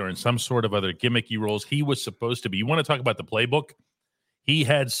outside or in some sort of other gimmicky roles. He was supposed to be. You want to talk about the playbook? He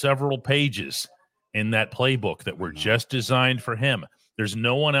had several pages in that playbook that were just designed for him. There's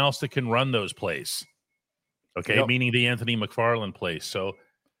no one else that can run those plays. Okay, yep. Meaning the Anthony McFarland plays. So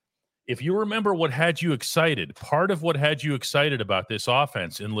if you remember what had you excited, part of what had you excited about this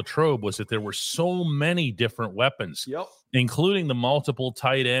offense in Latrobe was that there were so many different weapons, including the multiple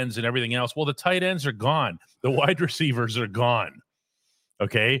tight ends and everything else. Well, the tight ends are gone. The wide receivers are gone.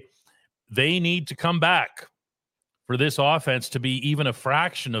 Okay, they need to come back for this offense to be even a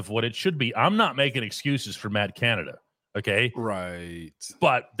fraction of what it should be. I'm not making excuses for Matt Canada, okay? Right.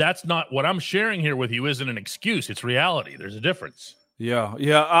 But that's not what I'm sharing here with you isn't an excuse. It's reality. There's a difference. Yeah.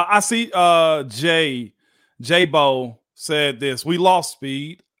 I see J-Bo said this. We lost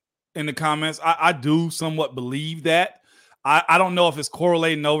speed in the comments. I do somewhat believe that. I don't know if it's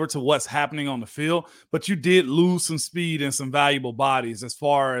correlating over to what's happening on the field, but you did lose some speed and some valuable bodies as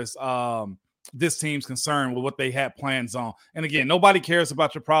far as this team's concerned with what they had plans on. And again, nobody cares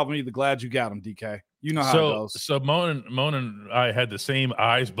about your problem either. Glad you got them, DK. You know how it goes. So Mon and I had the same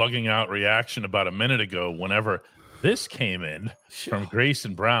eyes bugging out reaction about a minute ago whenever this came in from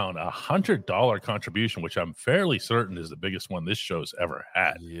Grayson Brown, $100 contribution, which I'm fairly certain is the biggest one this show's ever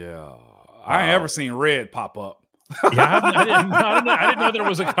had. Yeah. I ain't ever seen red pop up. Yeah, I didn't know there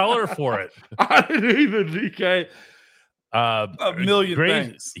was a color for it. I didn't either, DK. A million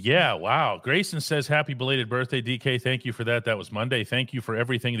things. Yeah, wow. Grayson says, happy belated birthday, DK. Thank you for that. That was Monday. Thank you for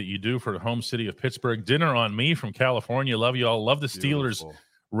everything that you do for the home city of Pittsburgh. Dinner on me from California. Love you all. Love the Steelers. Beautiful.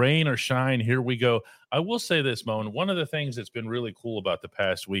 Rain or shine, here we go. I will say this, Moan. One of the things that's been really cool about the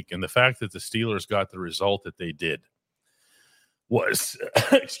past week and the fact that the Steelers got the result that they did was,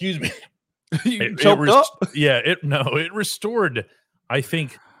 excuse me, it restored, I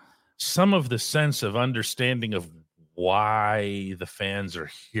think, some of the sense of understanding of why the fans are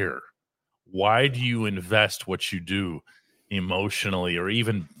here. Why do you invest what you do emotionally or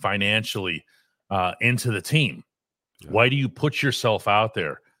even financially into the team? Why do you put yourself out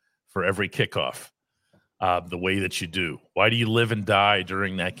there for every kickoff the way that you do? Why do you live and die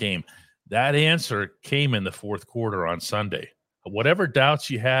during that game? That answer came in the fourth quarter on Sunday. Whatever doubts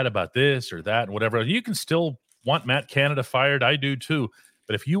you had about this or that and whatever, you can still want Matt Canada fired. I do too.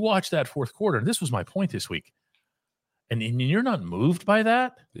 But if you watch that fourth quarter, and this was my point this week, and you're not moved by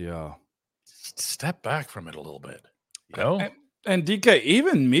that, step back from it a little bit. You know? And DK,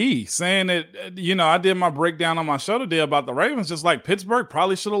 even me saying it, I did my breakdown on my show today about the Ravens, just like Pittsburgh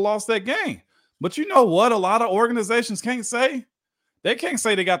probably should have lost that game. But you know what? A lot of organizations can't say. They can't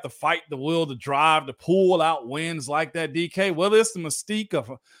say they got the fight, the will, the drive, to pull out wins like that, DK. Whether it's the mystique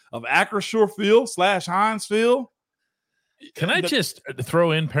of Acrisure Field / Heinz Field. Can I just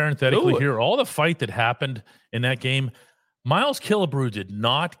throw in parenthetically here, all the fight that happened in that game, Miles Killebrew did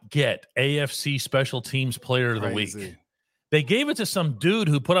not get AFC Special Teams Player of the Week. They gave it to some dude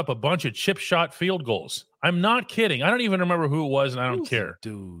who put up a bunch of chip shot field goals. I'm not kidding. I don't even remember who it was, and I don't care.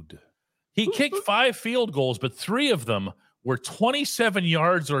 Dude. He kicked 5 field goals, but 3 of them were 27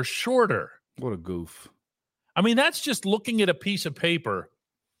 yards or shorter. What a goof. I mean, that's just looking at a piece of paper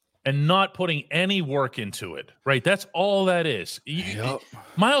and not putting any work into it, right? That's all that is.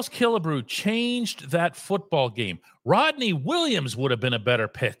 Miles Killebrew changed that football game. Rodney Williams would have been a better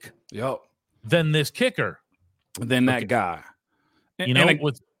pick than this kicker. Than that guy. I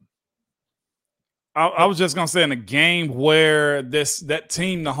was just going to say, in a game where that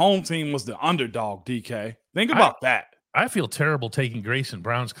team, the home team, was the underdog, DK. Think about that. I feel terrible taking Grayson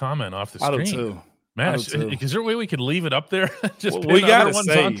Brown's comment off the screen. I do too. Man, is there a way we could leave it up there? Just we got other ones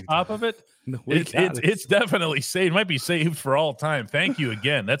on top of it? It's definitely saved. It might be saved for all time. Thank you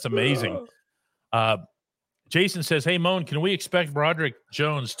again. That's amazing. Jason says, hey, Moan, can we expect Broderick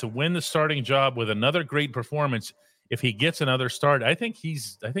Jones to win the starting job with another great performance if he gets another start, I think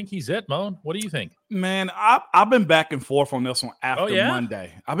he's it, Moan. What do you think? Man, I've been back and forth on this one after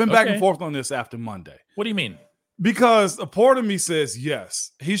Monday. I've been back and forth on this after Monday. What do you mean? Because a part of me says,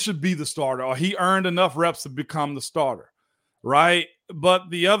 yes, he should be the starter, or he earned enough reps to become the starter, right?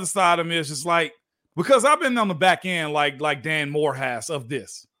 But the other side of me is just like, because I've been on the back end like Dan Moore has of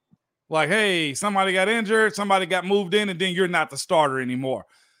this. Like, hey, somebody got injured, somebody got moved in, and then you're not the starter anymore.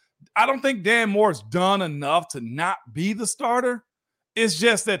 I don't think Dan Moore's done enough to not be the starter. It's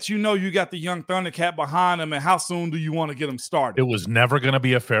just that you got the young Thundercat behind him, and how soon do you want to get him started? It was never going to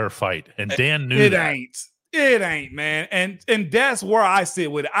be a fair fight, and Dan knew it that. It ain't, man. And that's where I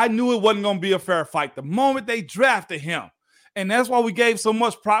sit with it. I knew it wasn't going to be a fair fight the moment they drafted him. And that's why we gave so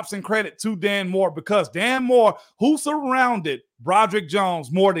much props and credit to Dan Moore, because Dan Moore, who surrounded Broderick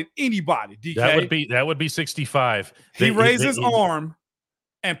Jones more than anybody, DK. That would be 65. He raised his arm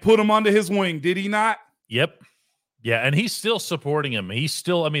and put him under his wing, did he not? Yep. Yeah, and he's still supporting him. He's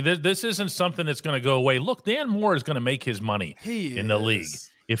still, this isn't something that's going to go away. Look, Dan Moore is going to make his money in the league.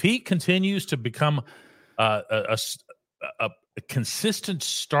 If he continues to become a consistent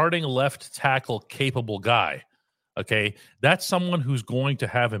starting left tackle capable guy, okay, that's someone who's going to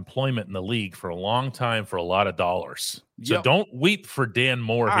have employment in the league for a long time for a lot of dollars. So don't weep for Dan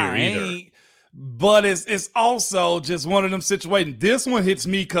Moore here either. But it's also just one of them situations. This one hits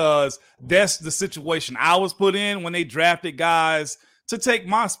me because that's the situation I was put in when they drafted guys to take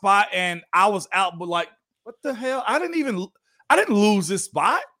my spot, and I was out, but like, what the hell? I didn't lose this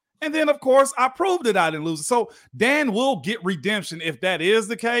spot. And then, of course, I proved that I didn't lose it. So Dan will get redemption if that is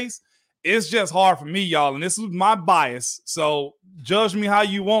the case. It's just hard for me, y'all, and this is my bias. So judge me how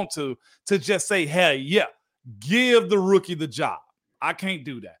you want to just say, hey, yeah, give the rookie the job. I can't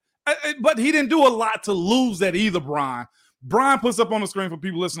do that. But he didn't do a lot to lose that either, Brian. Brian puts up on the screen for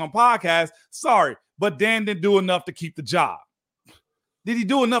people listening on podcasts. Sorry, but Dan didn't do enough to keep the job. Did he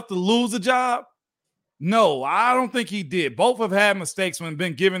do enough to lose the job? No, I don't think he did. Both have had mistakes when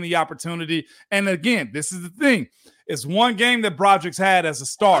been given the opportunity. And again, this is the thing. It's one game that Broderick's had as a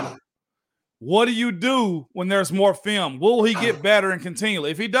starter. What do you do when there's more film? Will he get better and continue?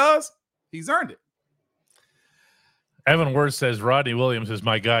 If he does, he's earned it. Evan Word says Rodney Williams is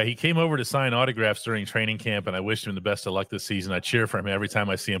my guy. He came over to sign autographs during training camp, and I wished him the best of luck this season. I cheer for him every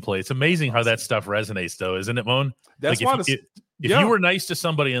time I see him play. It's amazing how that stuff resonates, though, isn't it, Moan? That's like if you were nice to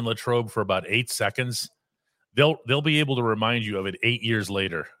somebody in Latrobe for about 8 seconds, they'll be able to remind you of it 8 years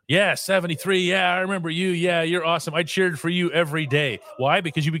later. Yeah, 73. Yeah, I remember you. Yeah, you're awesome. I cheered for you every day. Why?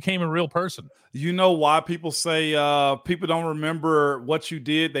 Because you became a real person. You know why people say people don't remember what you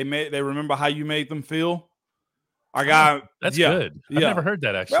did? They remember how you made them feel. That's good. I've never heard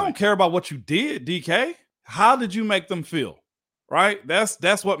that, actually. They don't care about what you did, DK. How did you make them feel? Right?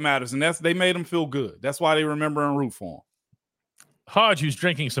 That's what matters. And they made them feel good. That's why they remember and root for them. Hodge, who's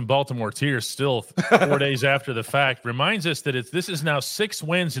drinking some Baltimore tears still 4 days after the fact, reminds us that this is now 6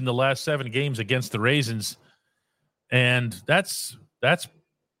 wins in the last 7 games against the Raisins. And that's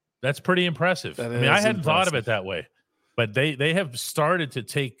pretty impressive. I hadn't thought of it that way. But they have started to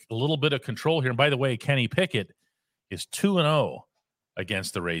take a little bit of control here. And by the way, Kenny Pickett is 2-0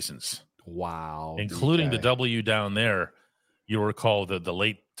 against the Raisins. Wow. Including the W down there. You'll recall the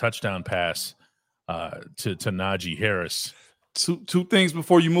late touchdown pass to Najee Harris. Two things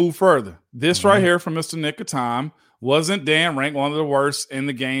before you move further. This right here from Mr. Nick of Time. Wasn't Dan ranked one of the worst in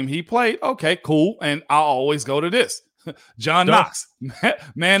the game he played? Okay, cool. And I'll always go to this. John Knox,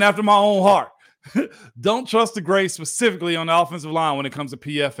 man after my own heart. Don't trust the grade specifically on the offensive line when it comes to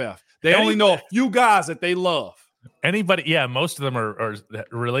PFF. They only know a few guys that they love. Anybody, most of them are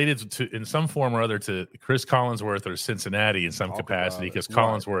related to in some form or other to Chris Collinsworth or Cincinnati in some capacity because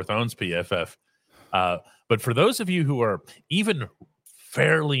Collinsworth owns PFF. But for those of you who are even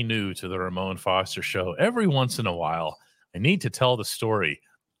fairly new to the Ramon Foster Show, every once in a while, I need to tell the story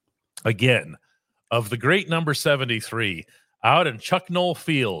again of the great number 73 out in Chuck Knoll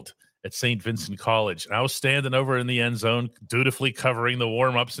Field at St. Vincent College. And I was standing over in the end zone, dutifully covering the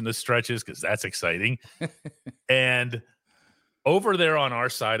warm-ups and the stretches because that's exciting. And over there on our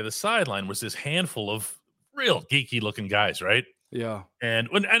side of the sideline was this handful of real geeky-looking guys, right? Yeah. And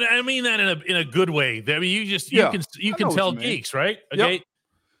I mean that in a good way. I mean, you can tell geeks, right? Okay. Yep.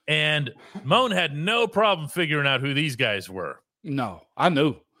 And Moan had no problem figuring out who these guys were. No, I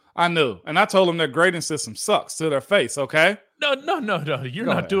knew. And I told them their grading system sucks to their face, okay? No. You're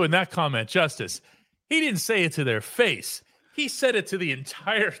not doing that comment justice. He didn't say it to their face. He said it to the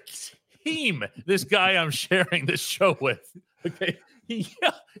entire team, this guy I'm sharing this show with. Okay. He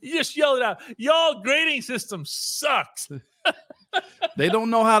just yelled it out. Y'all grading system sucks. They don't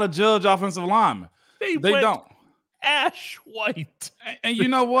know how to judge offensive linemen. They don't. ash white. And you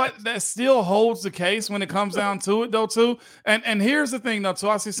know what? That still holds the case when it comes down to it, though, too. And here's the thing, though, too.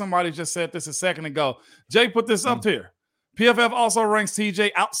 I see somebody just said this a second ago. Jay put this up here. PFF also ranks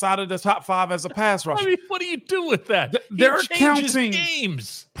TJ outside of the top 5 as a pass rusher. I mean, what do you do with that? They're counting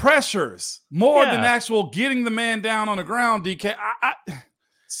games pressures more than actual getting the man down on the ground, DK.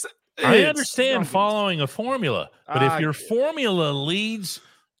 I understand following a formula, but if your formula leads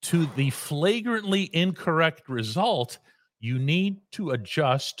to the flagrantly incorrect result, you need to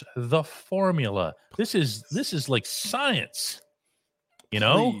adjust the formula. This is like science. You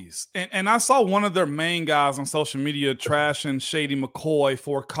know, please. And I saw one of their main guys on social media trashing Shady McCoy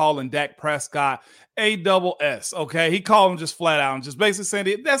for calling Dak Prescott ASS. Okay, he called him just flat out and just basically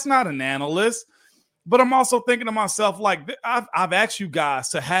saying that's not an analyst. But I'm also thinking to myself, like, I've asked you guys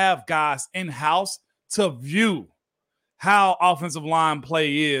to have guys in house to view how offensive line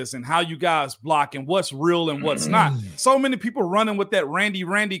play is and how you guys block and what's real and what's not. So many people running with that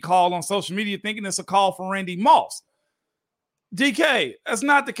Randy call on social media, thinking it's a call for Randy Moss. DK, that's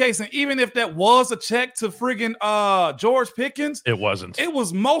not the case. And even if that was a check to friggin' George Pickens, it wasn't. It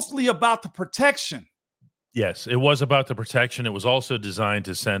was mostly about the protection. Yes, it was about the protection. It was also designed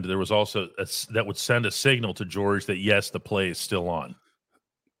to send. There was also that would send a signal to George that yes, the play is still on.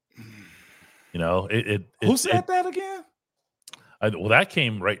 You know, who said that again? Well, that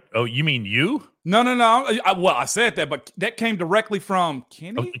came right. Oh, you mean you? No. I said that, but that came directly from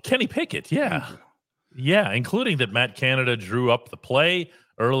Kenny. Kenny Pickett. Yeah. Yeah, including that Matt Canada drew up the play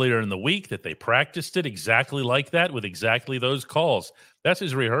earlier in the week, that they practiced it exactly like that with exactly those calls. That's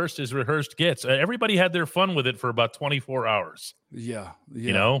as rehearsed gets. Everybody had their fun with it for about 24 hours. Yeah.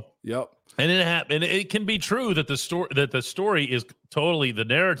 You know? Yep. And it happened. It can be true that the story is totally, the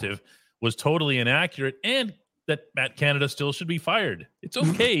narrative was totally inaccurate, and that Matt Canada still should be fired. It's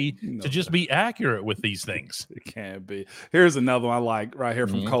okay to just be accurate with these things. It can't be. Here's another one I like right here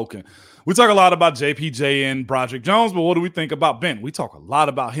from Koken. We talk a lot about JPJ and Broderick Jones, but what do we think about Ben? We talk a lot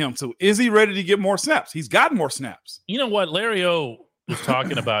about him too. Is he ready to get more snaps? He's gotten more snaps. You know what? Larry O was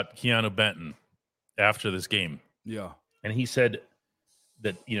talking about Keanu Benton after this game. Yeah. And he said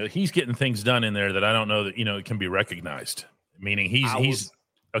that, he's getting things done in there that I don't know that, it can be recognized. Meaning he's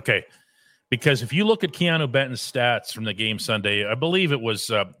okay. Because if you look at Keanu Benton's stats from the game Sunday, I believe it was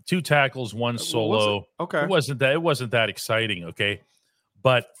 2 tackles, 1 solo. Okay. It wasn't that exciting, okay?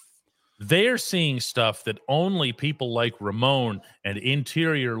 But they're seeing stuff that only people like Ramon and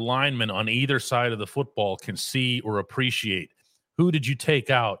interior linemen on either side of the football can see or appreciate. Who did you take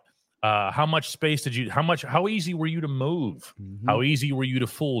out? How much space how easy were you to move? Mm-hmm. How easy were you to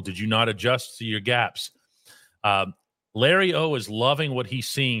fool? Did you not adjust to your gaps? Larry O is loving what he's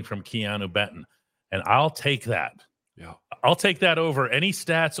seeing from Keanu Benton, and I'll take that. Yeah, I'll take that over any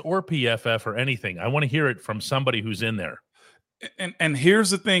stats or PFF or anything. I want to hear it from somebody who's in there. And here's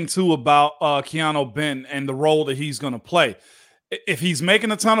the thing, too, about Keanu Benton and the role that he's going to play. If he's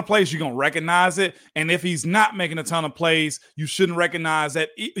making a ton of plays, you're going to recognize it. And if he's not making a ton of plays, you shouldn't recognize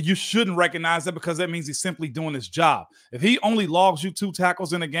that. You shouldn't recognize that because that means he's simply doing his job. If he only logs you 2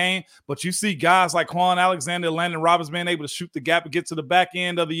 tackles in a game, but you see guys like Quan Alexander, Landon Roberts being able to shoot the gap and get to the back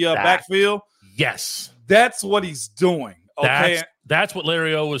end of the backfield. Yes. That's what he's doing. Okay. That's what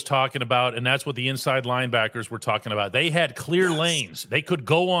Larry O was talking about, and that's what the inside linebackers were talking about. They had clear lanes. They could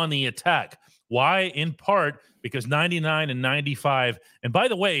go on the attack. Why? In part because 99 and 95. And by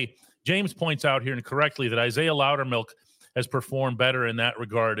the way, James points out here incorrectly that Isaiah Loudermilk has performed better in that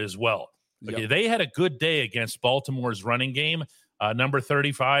regard as well. Okay, They had a good day against Baltimore's running game, number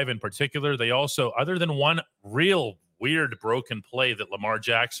 35 in particular. They also, other than one real weird broken play that Lamar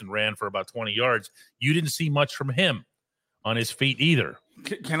Jackson ran for about 20 yards, you didn't see much from him on his feet either.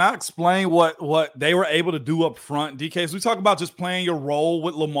 Can I explain what they were able to do up front, DK? So we talk about just playing your role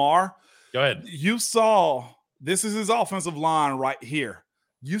with Lamar. Go ahead. You saw, this is his offensive line right here.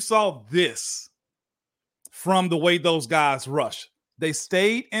 You saw this from the way those guys rush. They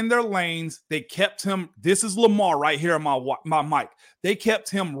stayed in their lanes. They kept him. This is Lamar right here on my mic. They kept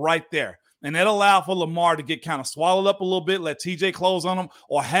him right there. And that allowed for Lamar to get kind of swallowed up a little bit, let TJ close on him,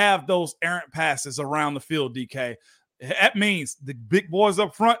 or have those errant passes around the field, DK. That means the big boys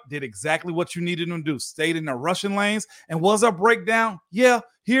up front did exactly what you needed them to do. Stayed in their rushing lanes. And was a breakdown? Yeah,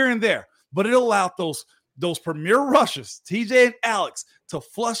 here and there. But it allowed those premier rushers, TJ and Alex, to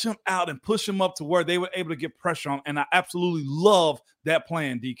flush him out and push him up to where they were able to get pressure on. And I absolutely love that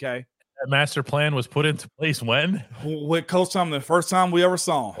plan, DK. That master plan was put into place when? With Coach Tomlin, the first time we ever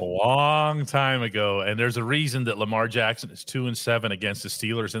saw him. A long time ago. And there's a reason that Lamar Jackson is 2-7 against the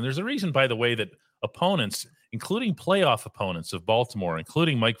Steelers. And there's a reason, by the way, that opponents, including playoff opponents of Baltimore,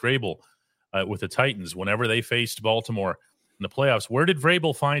 including Mike Vrabel, with the Titans whenever they faced Baltimore in the playoffs. Where did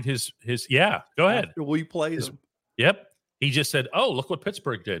Vrabel find his? Yeah, go ahead. After we played them. Yep. He just said, "Oh, look what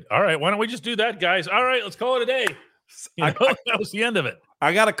Pittsburgh did. All right, why don't we just do that, guys? All right, let's call it a day." That was the end of it.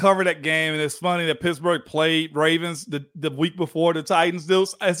 I got to cover that game, and it's funny that Pittsburgh played Ravens the week before the Titans do.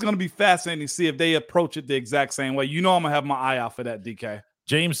 It's going to be fascinating to see if they approach it the exact same way. You know I'm going to have my eye out for that, DK.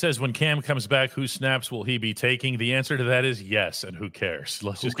 James says, when Cam comes back, whose snaps will he be taking? The answer to that is yes, and who cares?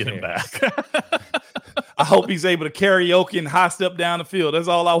 Let's just get him back. I hope he's able to karaoke and high step down the field. That's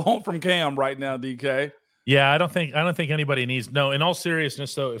all I want from Cam right now, DK. Yeah, I don't think anybody needs. No, in all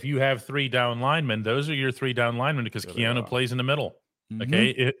seriousness, though, if you have 3 down linemen, those are your 3 down linemen because Keanu plays in the middle.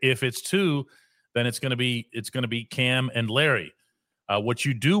 Okay, if it's 2, then it's going to be Cam and Larry. What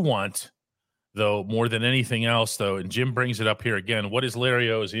you do want, though, more than anything else, though, and Jim brings it up here again. What is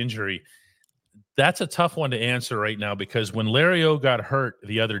Larry O's injury? That's a tough one to answer right now because when Larry O got hurt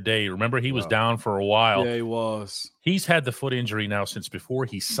the other day, remember he was down for a while. Yeah, he was. He's had the foot injury now since before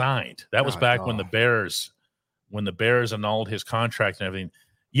he signed. That was back when the Bears annulled his contract and everything.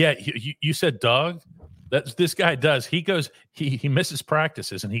 Yeah, you said dog. That's this guy does. He goes, he misses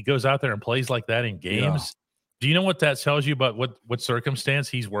practices and he goes out there and plays like that in games. Yeah. Do you know what that tells you about what circumstance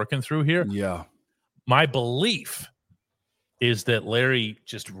he's working through here? Yeah. My belief is that Larry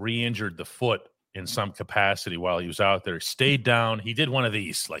just re-injured the foot in some capacity while he was out there. Stayed down. He did one of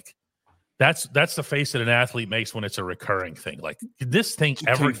these. Like that's the face that an athlete makes when it's a recurring thing. Like this thing you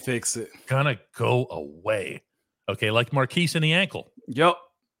ever can't fix it. Gonna go away. Okay, like Marquise in the ankle. Yep.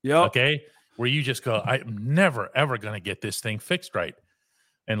 Okay, where you just go, I'm never, ever going to get this thing fixed right.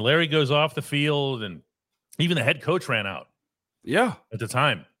 And Larry goes off the field, and even the head coach ran out. Yeah. At the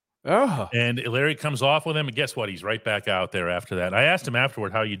time. And Larry comes off with him, and guess what? He's right back out there after that. I asked him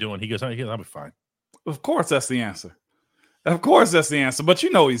afterward, how you doing? He goes, I'll be fine. Of course that's the answer. But you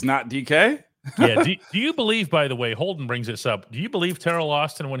know he's not, DK. Yeah. Do you believe, by the way, Holden brings this up, do you believe Terrell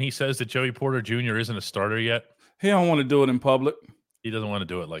Austin when he says that Joey Porter Jr. isn't a starter yet? He don't want to do it in public. He doesn't want to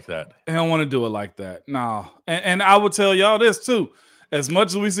do it like that. He don't want to do it like that. No. And I will tell y'all this too. As much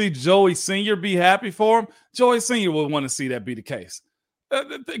as we see Joey Sr. be happy for him, Joey Sr. will want to see that be the case.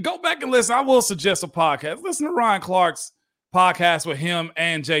 Go back and listen. I will suggest a podcast. Listen to Ryan Clark's podcast with him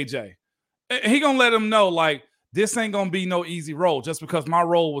and JJ. He going to let him know, like, this ain't going to be no easy role just because my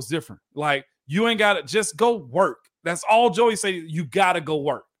role was different. Like, you ain't got to just go work. That's all Joey said. You got to go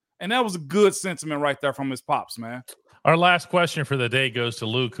work. And that was a good sentiment right there from his pops, man. Our last question for the day goes to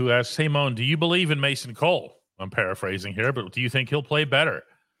Luke, who asks, hey, Moan, do you believe in Mason Cole? I'm paraphrasing here, but do you think he'll play better?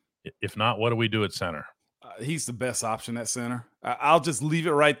 If not, what do we do at center? He's the best option at center. I'll just leave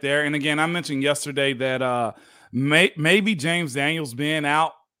it right there. And again, I mentioned yesterday that maybe James Daniels being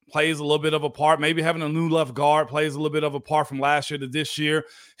out plays a little bit of a part. Maybe having a new left guard plays a little bit of a part from last year to this year.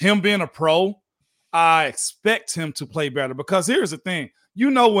 Him being a pro, I expect him to play better because here's the thing.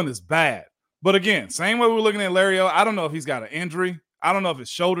 You know when it's bad. But again, same way we're looking at Larry O, I don't know if he's got an injury. I don't know if his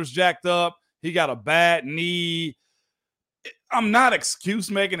shoulder's jacked up. He got a bad knee. I'm not excuse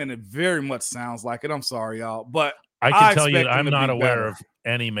making, and it very much sounds like it. I'm sorry, y'all. But I can tell you I'm not aware of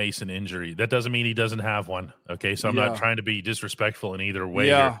any Mason injury. That doesn't mean he doesn't have one. Okay, so I'm not trying to be disrespectful in either way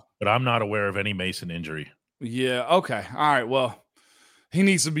here, but I'm not aware of any Mason injury. Yeah, okay. All right, well, he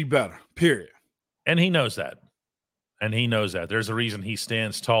needs to be better, period. And he knows that. There's a reason he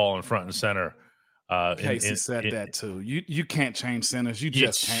stands tall in front and center. Casey said that too. You can't change centers. You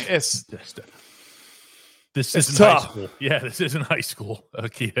just can't. This isn't high school. Yeah, this isn't high school.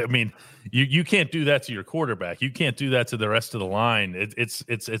 Okay, I mean, you can't do that to your quarterback. You can't do that to the rest of the line.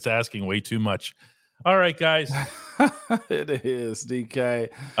 It's asking way too much. All right, guys. It is, DK.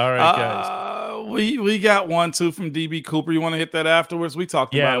 All right, guys. We got 1-2 from DB Cooper. You want to hit that afterwards? We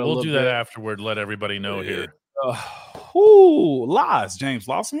talked about it. Yeah, we'll do that afterward. Let everybody know here. Lies, James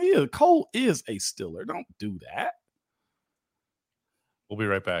Lawson. Cole is a Steeler. Don't do that. We'll be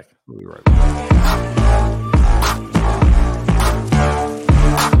right back.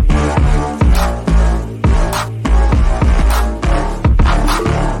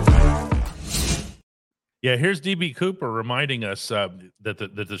 Yeah, here's DB Cooper reminding us that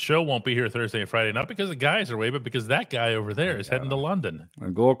the show won't be here Thursday and Friday, not because the guys are away, but because that guy over there is heading to London.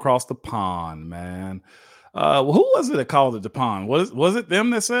 And go across the pond, man. Who was it that called it the pond? Was it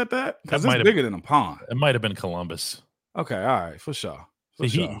them that said that? Because it's bigger than a pond. It might have been Columbus. Okay, all right, for sure.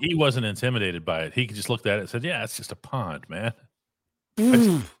 He wasn't intimidated by it. He just looked at it and said, yeah, it's just a pond, man.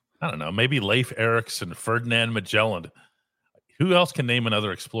 I don't know. Maybe Leif Erikson, Ferdinand Magellan. Who else can name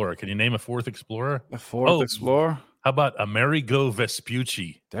another explorer? Can you name a fourth explorer? A fourth explorer? How about Amerigo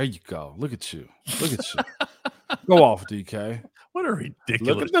Vespucci? There you go. Look at you. Go off, DK. What a ridiculous.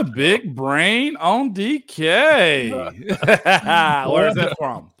 Look at the big brain on DK. Where's that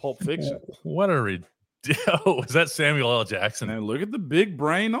from? Pulp Fiction. What a ridiculous. Oh, is that Samuel L. Jackson? And look at the big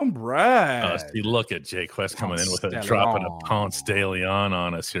brain on Brad. See, look at Jay Quest coming in with Ponce dropping a de Ponce de Leon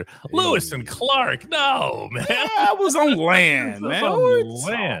on us here. Lewis and Clark, no, man. That was on land, man. on What are we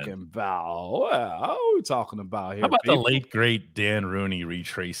land. talking about? What are we talking about here? How about the people? late, great Dan Rooney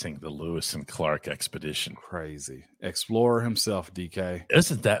retracing the Lewis and Clark expedition? Crazy. Explorer himself, DK.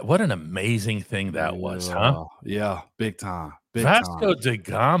 Isn't that what an amazing thing that was, huh? Yeah, big time. Big Vasco time. da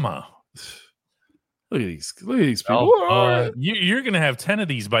Gama. Look at these people. You're going to have 10 of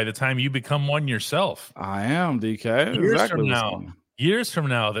these by the time you become one yourself. I am, DK. Years from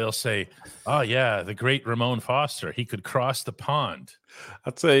now, they'll say, oh, yeah, the great Ramon Foster, he could cross the pond.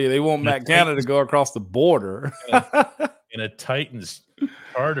 I tell you, they want Matt Canada to go across the border. in a Titans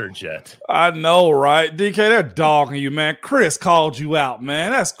charter jet. I know, right? DK, they're dogging you, man. Chris called you out,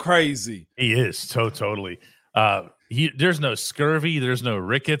 man. That's crazy. He is totally. There's no scurvy. There's no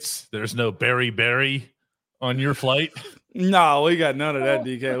rickets. There's no berry on your flight. No, we got none of that,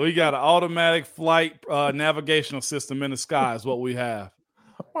 DK. We got an automatic flight navigational system in the sky is what we have.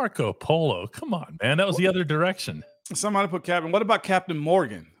 Marco Polo. Come on, man. That was the other direction. Somebody put Captain. What about Captain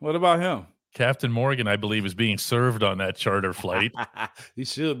Morgan? What about him? Captain Morgan, I believe, is being served on that charter flight. He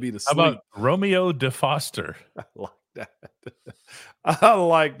should be the How sleep. about Romeo de Foster? I like that. I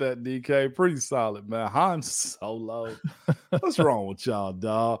like that, DK. Pretty solid, man. Han Solo. What's wrong with y'all,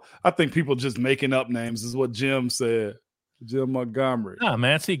 dog? I think people just making up names is what Jim said. Jim Montgomery. Nah,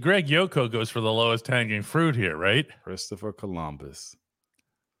 man. See, Greg Yoko goes for the lowest hanging fruit here, right? Christopher Columbus.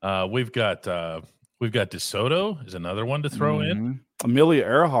 We've got DeSoto is another one to throw in. Amelia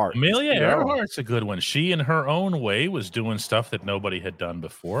Earhart. Amelia Earhart's a good one. She, in her own way, was doing stuff that nobody had done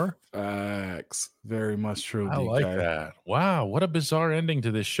before. Facts. Very much true. I DK. like that. Wow, what a bizarre ending to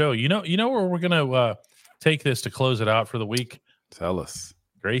this show. You know where we're gonna take this to close it out for the week? Tell us.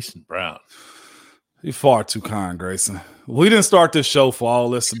 Grayson Brown. You're far too kind, Grayson. We didn't start this show for all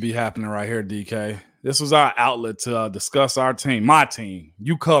this to be happening right here, DK. This was our outlet to discuss our team. My team.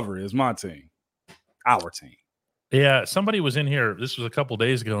 You cover it. It's my team. Our team. Yeah, somebody was in here, this was a couple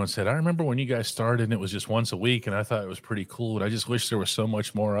days ago, and said, I remember when you guys started and it was just once a week, and I thought it was pretty cool, and I just wish there was so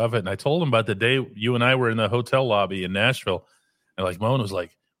much more of it. And I told him about the day you and I were in the hotel lobby in Nashville, and like Moan was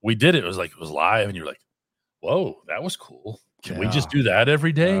like, we did it. It was like, it was live, and you're like, whoa, that was cool. Can we just do that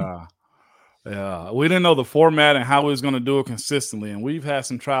every day? Yeah, we didn't know the format and how we was going to do it consistently, and we've had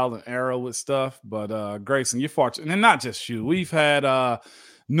some trial and error with stuff, but Grayson, you're fortunate, and not just you. We've had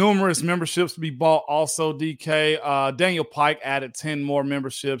numerous memberships to be bought also, DK. Daniel Pike added 10 more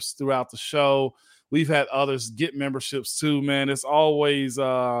memberships throughout the show. We've had others get memberships too, man. It's always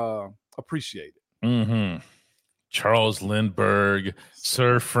appreciated. Mm-hmm. Charles Lindbergh,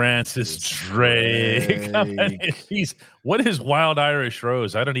 Sir Francis Drake. What is Wild Irish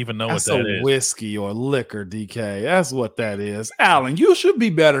Rose? I don't even know what that is. Whiskey or liquor, DK. That's what that is. Alan, you should be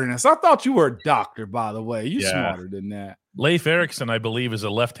better than this. I thought you were a doctor, by the way. You're smarter than that. Leif Erikson, I believe, is a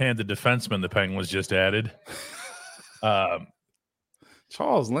left-handed defenseman the Penguins just added.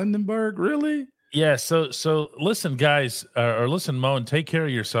 Charles Lindbergh, really? Yeah, so listen, guys, or listen, Moan, take care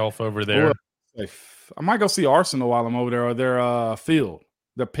of yourself over there. I might go see Arsenal while I'm over there, or their field,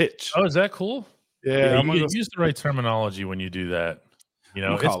 their pitch. Oh, is that cool? Yeah, I'm gonna use the right terminology when you do that. You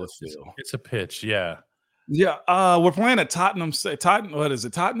know, it's a pitch. Yeah. We're playing at Tottenham. What is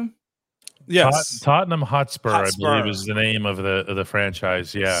it? Tottenham? Yes, Tottenham Hotspur, I believe, is the name of the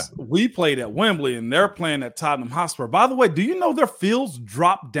franchise. Yeah, we played at Wembley, and they're playing at Tottenham Hotspur. By the way, do you know their fields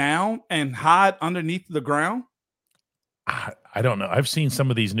drop down and hide underneath the ground? I don't know. I've seen some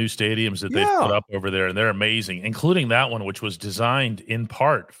of these new stadiums that they've put up over there, and they're amazing, including that one, which was designed in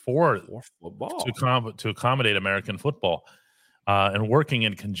part for football to accommodate American football and working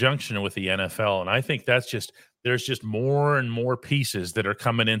in conjunction with the NFL. And I think there's just more and more pieces that are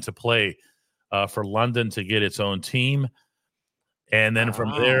coming into play for London to get its own team. And then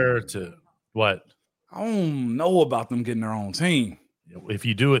from there to what? I don't know about them getting their own team. If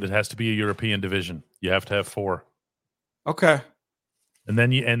you do it, it has to be a European division. You have to have 4. Okay. And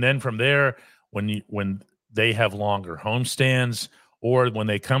then from there, when they have longer homestands, or when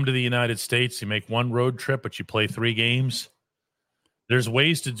they come to the United States, you make one road trip, but you play 3 games. There's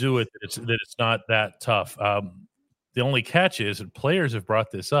ways to do it that it's not that tough. The only catch is, and players have brought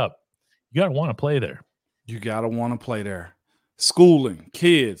this up, you got to want to play there. You got to want to play there. Schooling,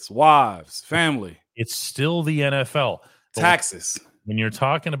 kids, wives, family. It's still the NFL. Taxes. When you're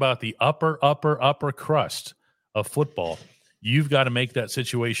talking about the upper crust of football, you've got to make that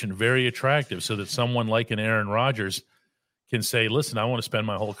situation very attractive so that someone like an Aaron Rodgers can say, listen, I want to spend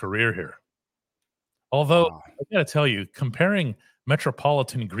my whole career here. Although I got to tell you, comparing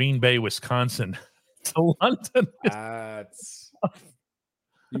metropolitan Green Bay, Wisconsin to London,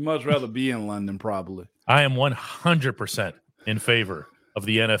 you much rather be in London, probably. I am 100% in favor of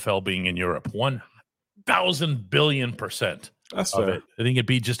the NFL being in Europe. 1,000 billion %. That's of fair. it. I think it'd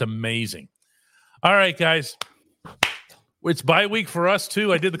be just amazing. All right, guys. It's bye week for us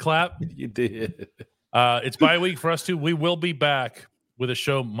too. I did the clap. You did. It's bye week for us too. We will be back with a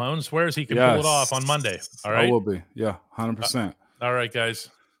show. Moan swears he can pull it off on Monday. All right. I will be. Yeah, 100%. All right, guys.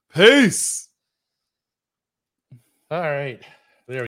 Peace. All right.